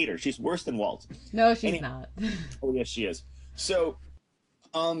Skylar. Hate her. She's worse than Walt. No, she's not. Oh yes, she is. So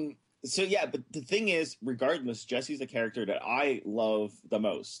yeah, but the thing is, regardless, Jesse's the character that I love the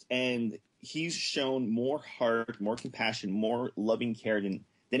most, and he's shown more heart, more compassion, more loving care than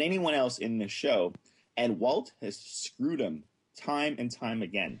anyone else in the show. And Walt has screwed him time and time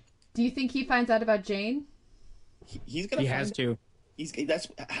again. Do you think he finds out about Jane? He's gonna. He has to. That's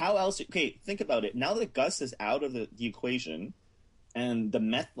how else. Okay, think about it. Now that Gus is out of the equation, and the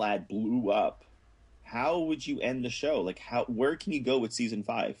meth lab blew up, how would you end the show? Like, where can you go with season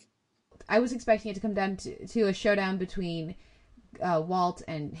 5? I was expecting it to come down to a showdown between Walt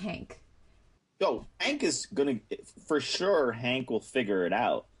and Hank. Oh, Hank is gonna, for sure, Hank will figure it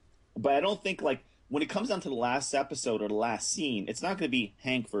out. But I don't think, like, when it comes down to the last episode or the last scene, it's not going to be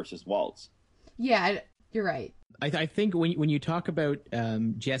Hank versus Walt. Yeah, you're right. I think when you talk about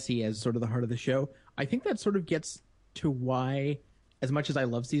Jesse as sort of the heart of the show, I think that sort of gets to why, as much as I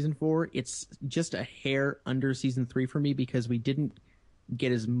love season 4, it's just a hair under season 3 for me, because we didn't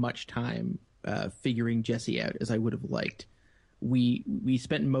get as much time figuring Jesse out as I would have liked. We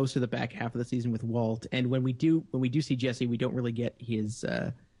spent most of the back half of the season with Walt, and when we do see Jesse, we don't really get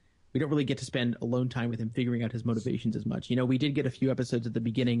to spend alone time with him figuring out his motivations as much. You know, we did get a few episodes at the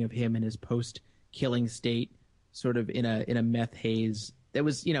beginning of him in his post-killing state, sort of in a meth haze. That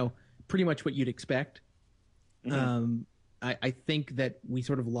was, you know, pretty much what you'd expect. Mm-hmm. I think that we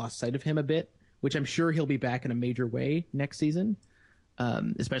sort of lost sight of him a bit, which I'm sure he'll be back in a major way next season,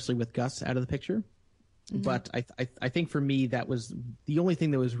 especially with Gus out of the picture. Mm-hmm. But I think for me, that was the only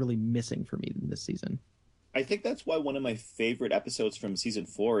thing that was really missing for me in this season. I think that's why one of my favorite episodes from season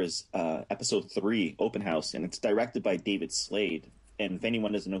 4 is episode 3, Open House, and it's directed by David Slade. And if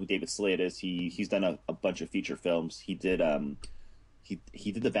anyone doesn't know who David Slade is, he's done a bunch of feature films. He did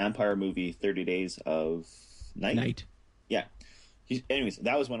he did the vampire movie 30 Days of Night. Yeah. Anyways,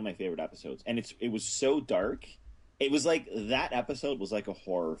 that was one of my favorite episodes, and it was so dark. It was like that episode was like a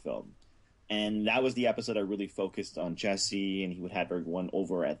horror film. And that was the episode I really focused on Jesse, and he would have everyone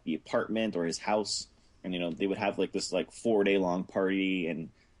over at the apartment or his house. And, you know, they would have like this 4-day-long party, and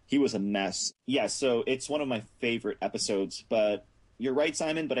he was a mess. Yeah, so it's one of my favorite episodes. But you're right,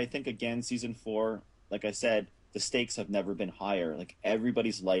 Simon. But I think, again, season 4, like I said, the stakes have never been higher. Like,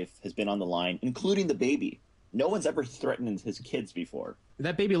 everybody's life has been on the line, including the baby. No one's ever threatened his kids before.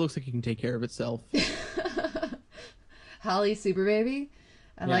 That baby looks like it can take care of itself. Holly Super Baby?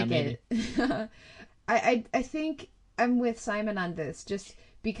 I like maybe. It. I think I'm with Simon on this, just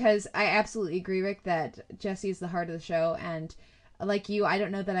because I absolutely agree, Rick, that Jesse is the heart of the show, and like you, I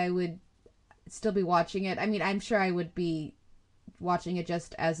don't know that I would still be watching it. I mean, I'm sure I would be watching it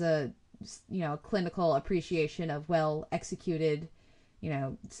just as a, clinical appreciation of well executed,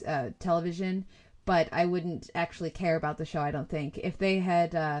 television, but I wouldn't actually care about the show. I don't think if they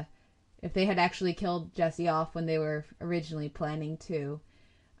had actually killed Jesse off when they were originally planning to,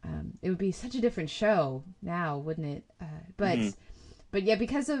 it would be such a different show now, wouldn't it? But yeah,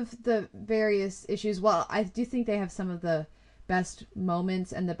 because of the various issues, well, I do think they have some of the best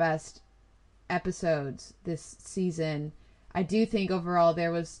moments and the best episodes this season. I do think overall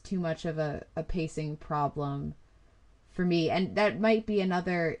there was too much of a pacing problem for me, and that might be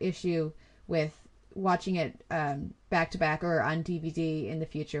another issue with watching it back to back or on DVD in the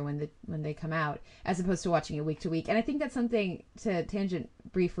future when they come out, as opposed to watching it week to week. And I think that's something, to tangent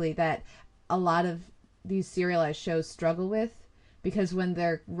briefly, that a lot of these serialized shows struggle with, because when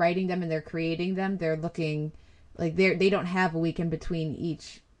they're writing them and they're creating them, they're looking like they don't have a week in between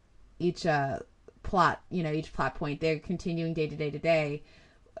each plot, each plot point. They're continuing day to day to day,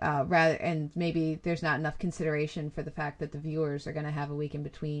 rather, and maybe there's not enough consideration for the fact that the viewers are going to have a week in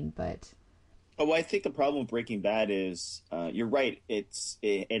between. But well, I think the problem with Breaking Bad is you're right.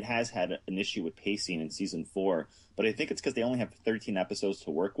 It has had an issue with pacing in season 4, but I think it's because they only have 13 episodes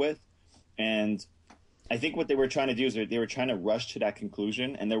to work with, and I think what they were trying to do is they were trying to rush to that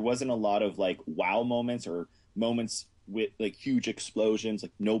conclusion, and there wasn't a lot of like wow moments or moments with like huge explosions,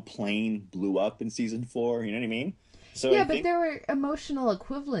 like no plane blew up in season 4. You know what I mean? So yeah, but there were emotional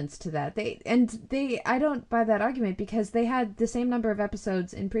equivalents to that. I don't buy that argument because they had the same number of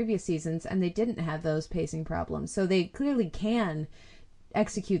episodes in previous seasons and they didn't have those pacing problems. So they clearly can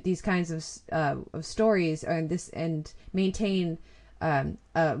execute these kinds of stories and maintain a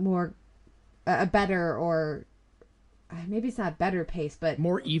better, or maybe it's not better pace, but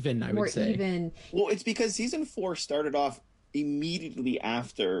more even. I would say more even. Well, it's because season 4 started off immediately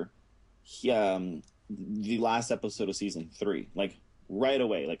after the last episode of season 3, like right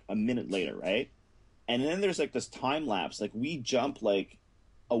away, like a minute later, right? And then there's like this time lapse, like we jump like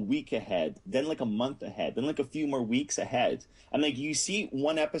a week ahead, then like a month ahead, then like a few more weeks ahead, and like you see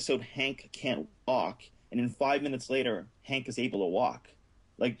one episode Hank can't walk, and then 5 minutes later Hank is able to walk.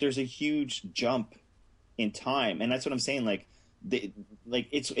 Like there's a huge jump in time, and that's what I'm saying. Like,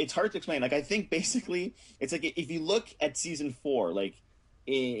 it's hard to explain. Like I think basically it's like if you look at season 4, like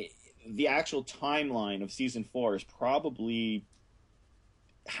the actual timeline of season 4 is probably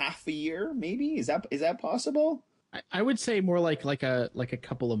half a year. Maybe is that possible? I would say more like a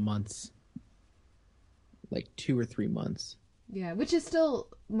couple of months, like 2 or 3 months. Yeah, which is still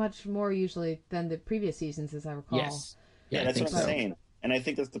much more usually than the previous seasons, as I recall. Yes. Yeah, that's what I'm saying. And I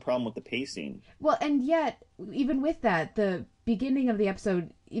think that's the problem with the pacing. Well, and yet, even with that, the beginning of the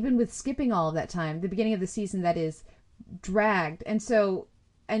episode, even with skipping all of that time, the beginning of the season, that is dragged. And so,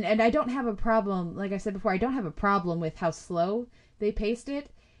 and I don't have a problem, like I said before, I don't have a problem with how slow they paced it,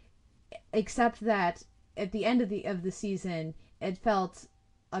 except that at the end of the season, it felt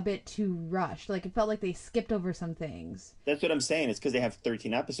a bit too rushed. Like, it felt like they skipped over some things. That's what I'm saying. It's because they have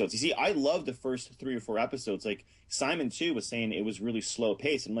 13 episodes. You see, I love the first 3 or 4 episodes. Like, Simon, too, was saying it was really slow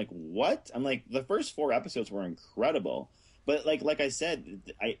paced. I'm like, what? I'm like, the first 4 episodes were incredible. But, like I said,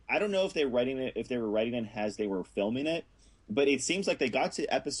 I don't know if they were writing it as they were filming it. But it seems like they got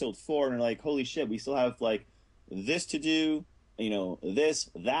to episode 4 and they're like, holy shit, we still have, like, this to do, this,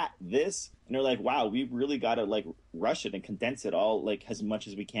 that, this. And they're like, wow, we really got to, like, rush it and condense it all, like, as much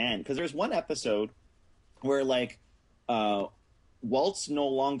as we can. Because there's one episode where, like, Walt's no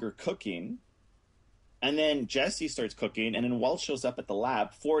longer cooking, and then Jesse starts cooking, and then Walt shows up at the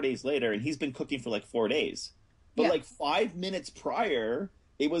lab 4 days later, and he's been cooking for, like, 4 days. But, like, 5 minutes prior,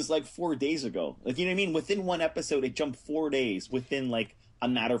 it was, like, 4 days ago. Like, you know what I mean? Within one episode, it jumped 4 days within, like, a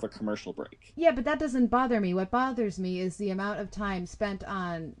matter of a commercial break. Yeah, but that doesn't bother me. What bothers me is the amount of time spent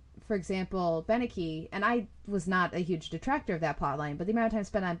on, for example, Beneke, and I was not a huge detractor of that plotline, but the amount of time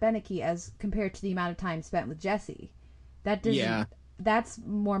spent on Beneke as compared to the amount of time spent with Jesse. That doesn't. Yeah. That's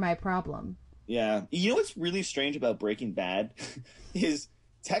more my problem. Yeah. You know what's really strange about Breaking Bad is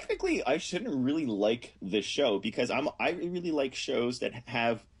technically I shouldn't really like this show because I really like shows that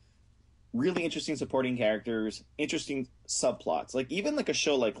have really interesting supporting characters, interesting subplots. Like even like a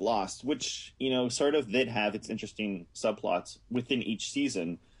show like Lost, which, sort of did have its interesting subplots within each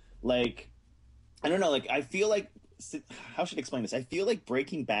season. Like, I don't know, like I feel like, how should I explain this? I feel like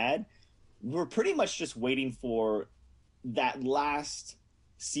Breaking Bad, we're pretty much just waiting for that last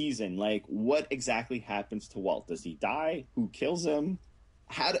season. Like what exactly happens to Walt? Does he die? Who kills him?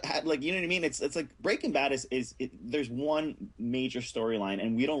 How like, you know what I mean? It's like Breaking Bad is there's one major storyline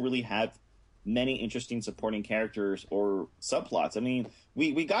and we don't really have many interesting supporting characters or subplots. I mean,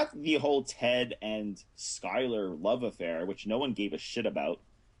 we got the whole Ted and Skyler love affair, which no one gave a shit about.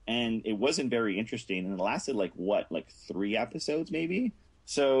 And it wasn't very interesting. And it lasted like 3 episodes maybe?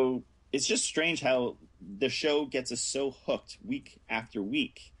 So it's just strange how the show gets us so hooked week after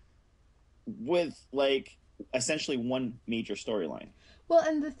week with like essentially one major storyline. Well,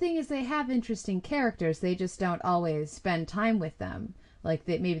 and the thing is they have interesting characters. They just don't always spend time with them like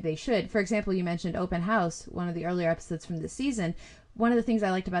maybe they should. For example, you mentioned Open House, one of the earlier episodes from this season. One of the things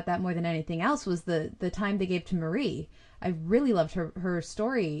I liked about that more than anything else was the time they gave to Marie. I really loved her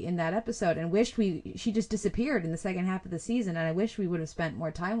story in that episode and wished she just disappeared in the second half of the season, and I wish we would have spent more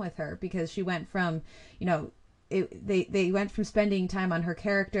time with her because she went from, they went from spending time on her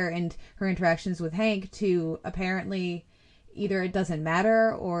character and her interactions with Hank to apparently either it doesn't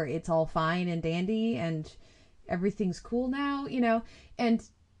matter or it's all fine and dandy and everything's cool now, and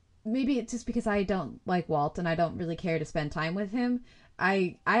maybe it's just because I don't like Walt and I don't really care to spend time with him.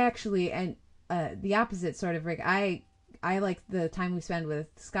 I actually, and the opposite sort of Rick. I like the time we spend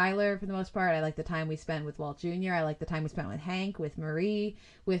with Skylar for the most part. I like the time we spent with Walt Jr. I like the time we spent with Hank, with Marie,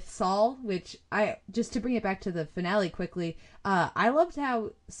 with Saul, which just to bring it back to the finale quickly, I loved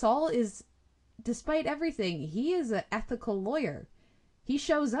how Saul is, despite everything, he is an ethical lawyer. He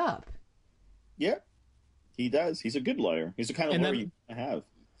shows up. Yeah, he does. He's a good lawyer. He's the kind of lawyer you have.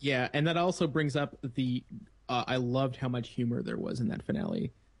 Yeah, and that also brings up the, I loved how much humor there was in that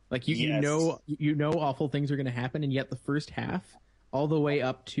finale. Like you know awful things are going to happen, and yet the first half, all the way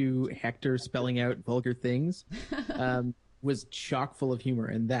up to Hector spelling out vulgar things, was chock full of humor,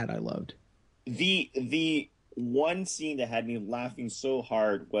 and that I loved. The one scene that had me laughing so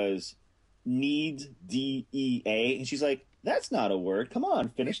hard was need DEA, and she's like, "That's not a word. Come on,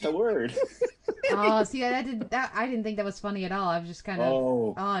 finish the word." Oh, see, I didn't think that was funny at all. I was just kind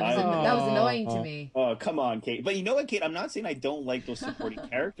of, that was annoying to me. Oh, come on, Kate. But you know what, Kate? I'm not saying I don't like those supporting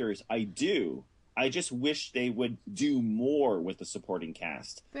characters. I do. I just wish they would do more with the supporting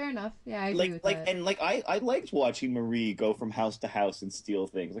cast. Fair enough. Yeah, I agree with that. And I liked watching Marie go from house to house and steal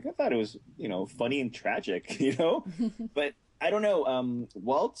things. Like, I thought it was, funny and tragic, But I don't know.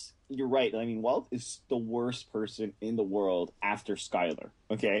 Walt, you're right. I mean, Walt is the worst person in the world after Skylar.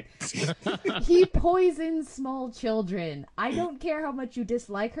 Okay. He poisons small children. I don't care how much you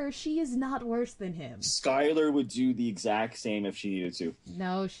dislike her. She is not worse than him. Skylar would do the exact same if she needed to.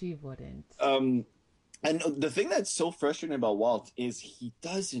 No, she wouldn't. And the thing that's so frustrating about Walt is he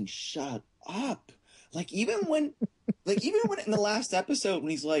doesn't shut up. Like even when in the last episode when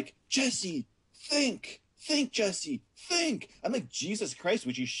he's like, Jesse, think, Jesse, think. I'm like, Jesus Christ,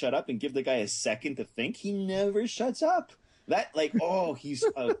 would you shut up and give the guy a second to think? He never shuts up. That, he's,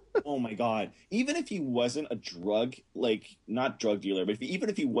 oh my God. Even if he wasn't a not drug dealer, but even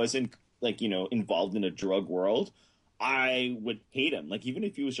if he wasn't, involved in a drug world, I would hate him. Like, even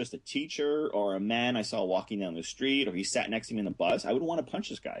if he was just a teacher or a man I saw walking down the street or he sat next to me in the bus, I would want to punch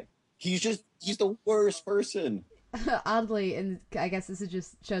this guy. He's the worst person. Oddly, and I guess this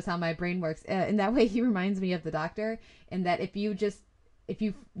just shows how my brain works. In that way, he reminds me of the Doctor, in that if you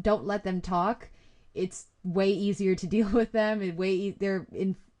don't let them talk, it's way easier to deal with them.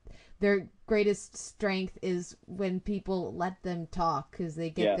 And their greatest strength is when people let them talk because they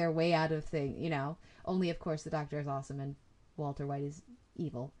get their way out of things. Only of course the Doctor is awesome and Walter White is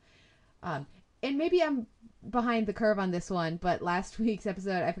evil. And maybe I'm behind the curve on this one, but last week's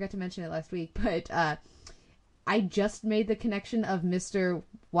episode, I forgot to mention it last week, but I just made the connection of Mr.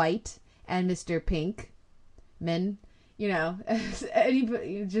 White and Mr. Pinkman. Do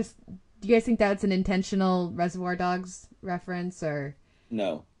you guys think that's an intentional Reservoir Dogs reference or?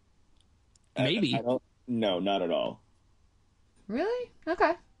 No. Maybe. No, not at all. Really?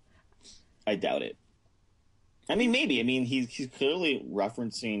 Okay. I doubt it. I mean, maybe. I mean, he's clearly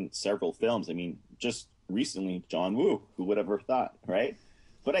referencing several films. I mean, just recently, John Woo. Who would have ever thought, right?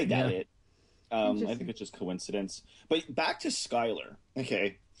 But I doubt it. I think it's just coincidence. But back to Skylar.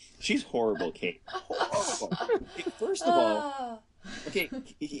 Okay. She's horrible, Kate. Horrible. First of all, okay,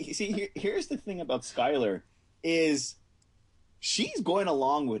 see, here's the thing about Skylar is she's going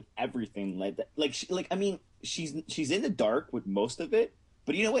along with everything like that. She's in the dark with most of it.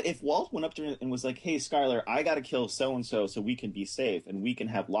 But you know what? If Walt went up to her and was like, "Hey, Skylar, I got to kill so-and-so so we can be safe and we can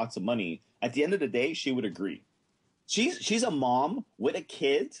have lots of money," at the end of the day, she would agree. She's a mom with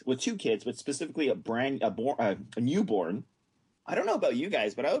two kids, but specifically a newborn. I don't know about you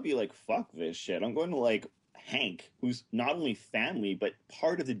guys, but I would be like, fuck this shit. I'm going to Hank, who's not only family, but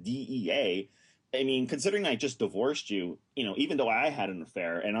part of the DEA. I mean, considering I just divorced you, even though I had an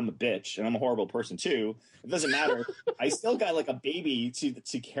affair and I'm a bitch and I'm a horrible person too, it doesn't matter. I still got a baby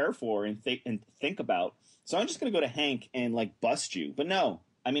to care for and think about. So I'm just going to go to Hank and bust you. But no,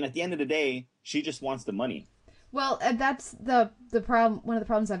 I mean, at the end of the day, she just wants the money. Well, that's the problem. One of the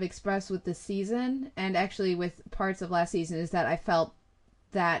problems I've expressed with this season, and actually with parts of last season, is that I felt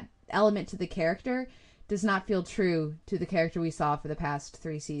that element to the character does not feel true to the character we saw for the past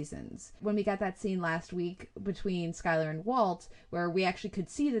 3 seasons. When we got that scene last week between Skylar and Walt, where we actually could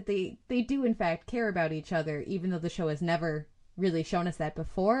see that they do in fact care about each other, even though the show has never really shown us that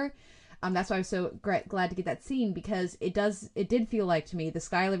before. That's why I was so glad to get that scene, because it did feel like to me the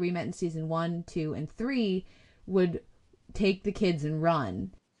Skylar we met in season 1, 2, and 3 would take the kids and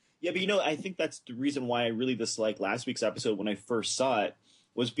run. Yeah, but I think that's the reason why I really disliked last week's episode when I first saw it,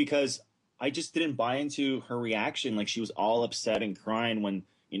 was because I just didn't buy into her reaction. She was all upset and crying when,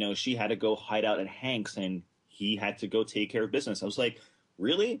 she had to go hide out at Hank's and he had to go take care of business. I was like,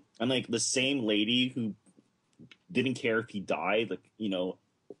 really? I'm the same lady who didn't care if he died,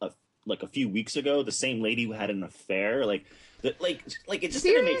 like a few weeks ago, the same lady who had an affair, like it just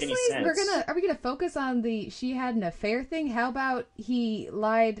Seriously? didn't make any sense. Are we gonna focus on the she had an affair thing? How about he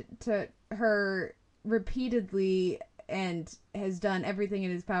lied to her repeatedly and has done everything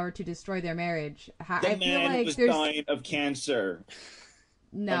in his power to destroy their marriage? The man was dying of cancer.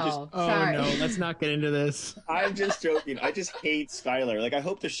 No, sorry. Oh no, let's not get into this. I'm just joking. I just hate Skylar. Like, I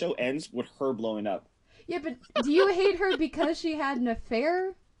hope the show ends with her blowing up. Yeah, but do you hate her because she had an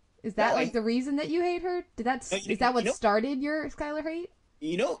affair? Is that the reason that you hate her? Is that what started your Skylar hate?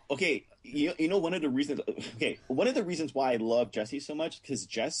 One of the reasons why I love Jesse so much, because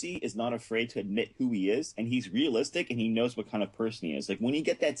Jesse is not afraid to admit who he is, and he's realistic, and he knows what kind of person he is. Like, when you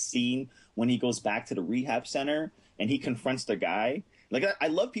get that scene when he goes back to the rehab center and he confronts the guy, like, I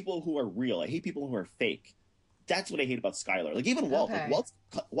love people who are real. I hate people who are fake. That's what I hate about Skylar. Like, even Walt. Okay. Like,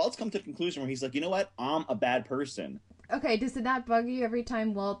 Walt's come to the conclusion where he's like, you know what? I'm a bad person. Okay, does it not bug you every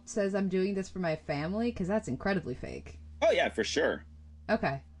time Walt says, I'm doing this for my family? Because that's incredibly fake. Oh, yeah, for sure.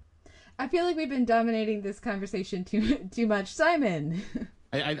 Okay. I feel like we've been dominating this conversation too much. Simon!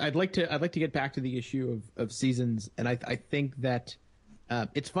 I'd like to get back to the issue of seasons, and I think that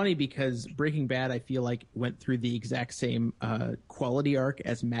it's funny because Breaking Bad, I feel like, went through the exact same quality arc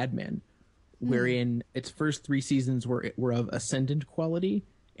as Mad Men, wherein its first 3 seasons were of ascendant quality,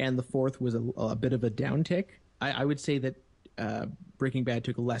 and the 4th was a bit of a downtick. I would say that Breaking Bad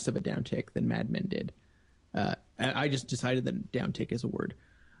took less of a downtick than Mad Men did. I just decided that downtick is a word.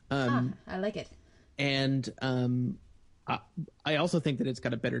 I like it. And I also think that it's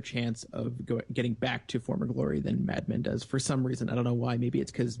got a better chance of getting back to former glory than Mad Men does for some reason. I don't know why. Maybe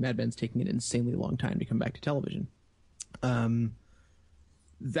it's because Mad Men's taking an insanely long time to come back to television.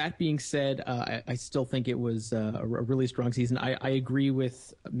 That being said, I still think it was a really strong season. I agree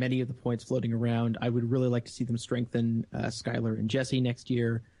with many of the points floating around. I would really like to see them strengthen Skylar and Jesse next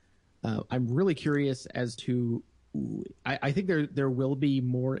year. I'm really curious as to. I think there will be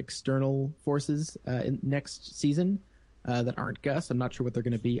more external forces in next season that aren't Gus. I'm not sure what they're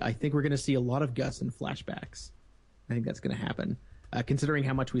going to be. I think we're going to see a lot of Gus in flashbacks. I think that's going to happen. Considering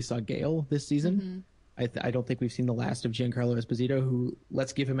how much we saw Gale this season, I don't think we've seen the last of Giancarlo Esposito, who,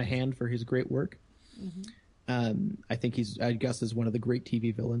 let's give him a hand for his great work. I think Gus is one of the great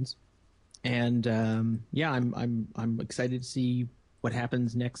TV villains. And I'm excited to see what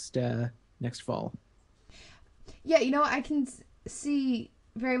happens next fall. Yeah, I can see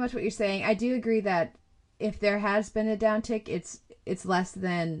very much what you're saying. I do agree that if there has been a downtick, it's less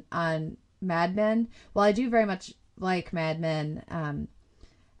than on Mad Men. While I do very much like Mad Men,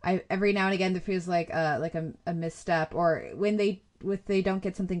 I every now and again there feels like a misstep, or when they don't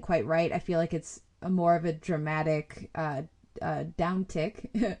get something quite right, I feel like it's more of a dramatic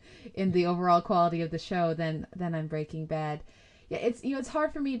downtick in the overall quality of the show than on Breaking Bad. Yeah, it's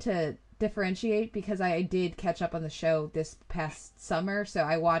hard for me to differentiate because I did catch up on the show this past summer, so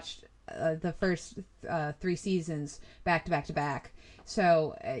I watched the first 3 seasons back to back.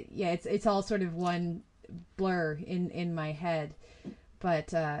 So it's all sort of one blur in my head.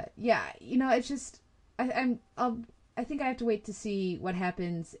 But it's just I think I have to wait to see what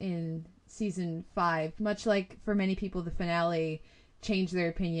happens in season 5. Much like for many people, the finale changed their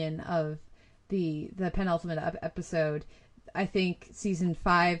opinion of the penultimate episode. I think season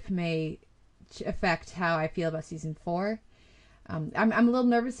 5 may affect how I feel about season 4. I'm a little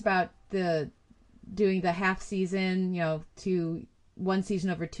nervous about doing the half season, to 1 season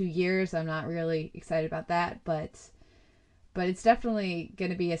over 2 years. I'm not really excited about that, but it's definitely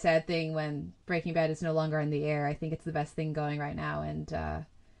going to be a sad thing when Breaking Bad is no longer on the air. I think it's the best thing going right now, and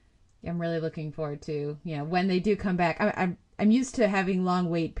I'm really looking forward to when they do come back. I'm used to having long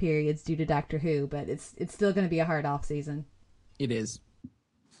wait periods due to Doctor Who, but it's still going to be a hard off season. It is.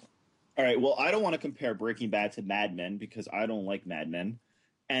 All right, well, I don't want to compare Breaking Bad to Mad Men because I don't like Mad Men.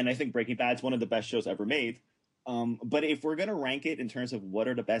 And I think Breaking Bad's one of the best shows ever made. But if we're going to rank it in terms of what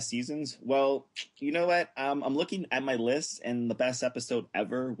are the best seasons, well, you know what? I'm looking at my list, and the best episode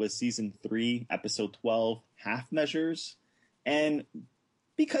ever was season 3, episode 12, Half Measures. And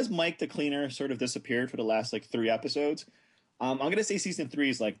because Mike the Cleaner sort of disappeared for the last 3 episodes, I'm going to say season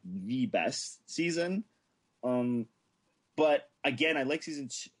 3 is the best season. But again, I like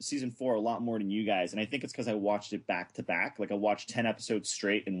season 4 a lot more than you guys, and I think it's because I watched it back to back. I watched 10 episodes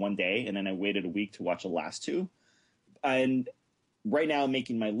straight in one day, and then I waited a week to watch the last 2. And right now, I'm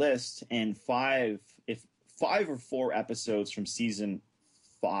making my list, and 5 or 4 episodes from season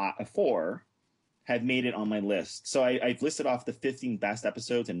 4 have made it on my list. So I've listed off the 15 best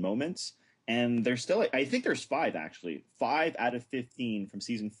episodes and moments, and there's still, I think there's 5 actually. 5 out of 15 from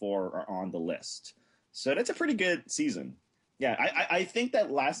season 4 are on the list. So that's a pretty good season. Yeah, I think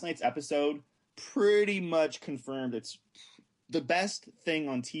that last night's episode pretty much confirmed it's the best thing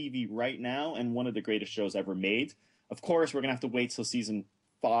on TV right now and one of the greatest shows ever made. Of course, we're going to have to wait till season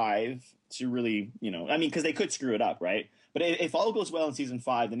 5 to really, because they could screw it up, right? But if all goes well in season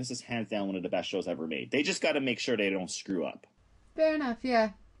 5, then this is hands down one of the best shows ever made. They just got to make sure they don't screw up. Fair enough,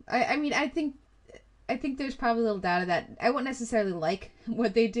 yeah. I think there's probably a little doubt of that. I won't necessarily like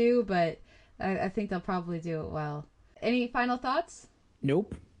what they do, but I think they'll probably do it well. Any final thoughts?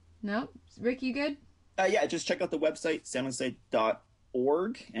 Nope. No? Rick, you good? Yeah, just check out the website,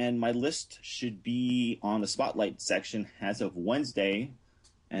 soundonsight.org, and my list should be on the Spotlight section as of Wednesday.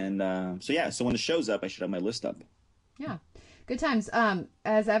 And so when the show's up, I should have my list up. Yeah. Good times.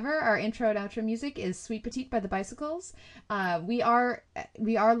 As ever, our intro and outro music is Sweet Petite by the Bicycles. We are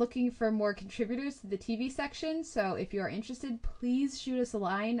looking for more contributors to the TV section, so if you are interested, please shoot us a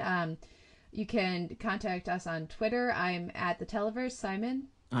line. You can contact us on Twitter. I'm at the Televerse. Simon?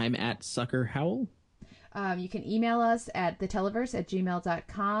 I'm at Sucker Howl. You can email us at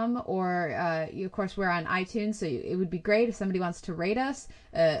theteleverse@gmail.com, or of course we're on iTunes, so it would be great if somebody wants to rate us,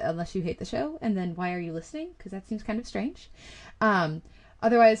 unless you hate the show, and then why are you listening? Because that seems kind of strange.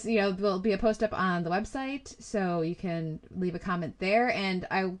 Otherwise, there'll be a post up on the website, so you can leave a comment there. And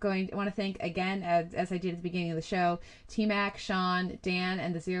I want to thank again, as I did at the beginning of the show, T-Mac, Sean, Dan,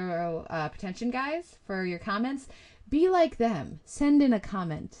 and the Zero Pretension guys for your comments. Be like them. Send in a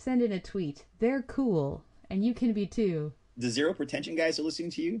comment. Send in a tweet. They're cool, and you can be too. The Zero Pretension guys are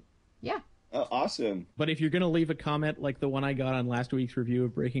listening to you? Yeah. Oh, awesome. But if you're going to leave a comment like the one I got on last week's review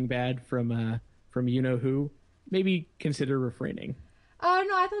of Breaking Bad from you-know-who, maybe consider refraining. Oh,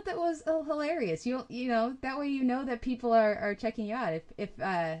 no, I thought that was hilarious. You know, that way you know that people are checking you out.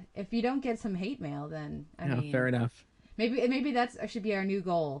 If you don't get some hate mail, then, I mean... fair enough. Maybe that should be our new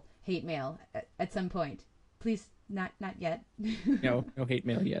goal, hate mail, at some point. Please, not yet. No hate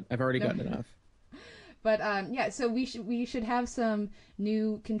mail yet. I've already gotten enough. But, so we should have some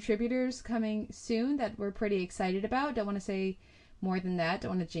new contributors coming soon that we're pretty excited about. Don't want to say more than that.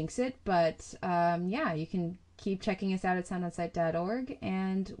 Don't want to jinx it. But, you can keep checking us out at soundonsight.org,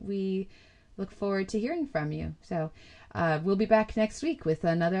 and we look forward to hearing from you. So we'll be back next week with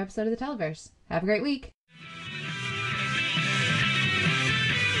another episode of The Televerse. Have a great week.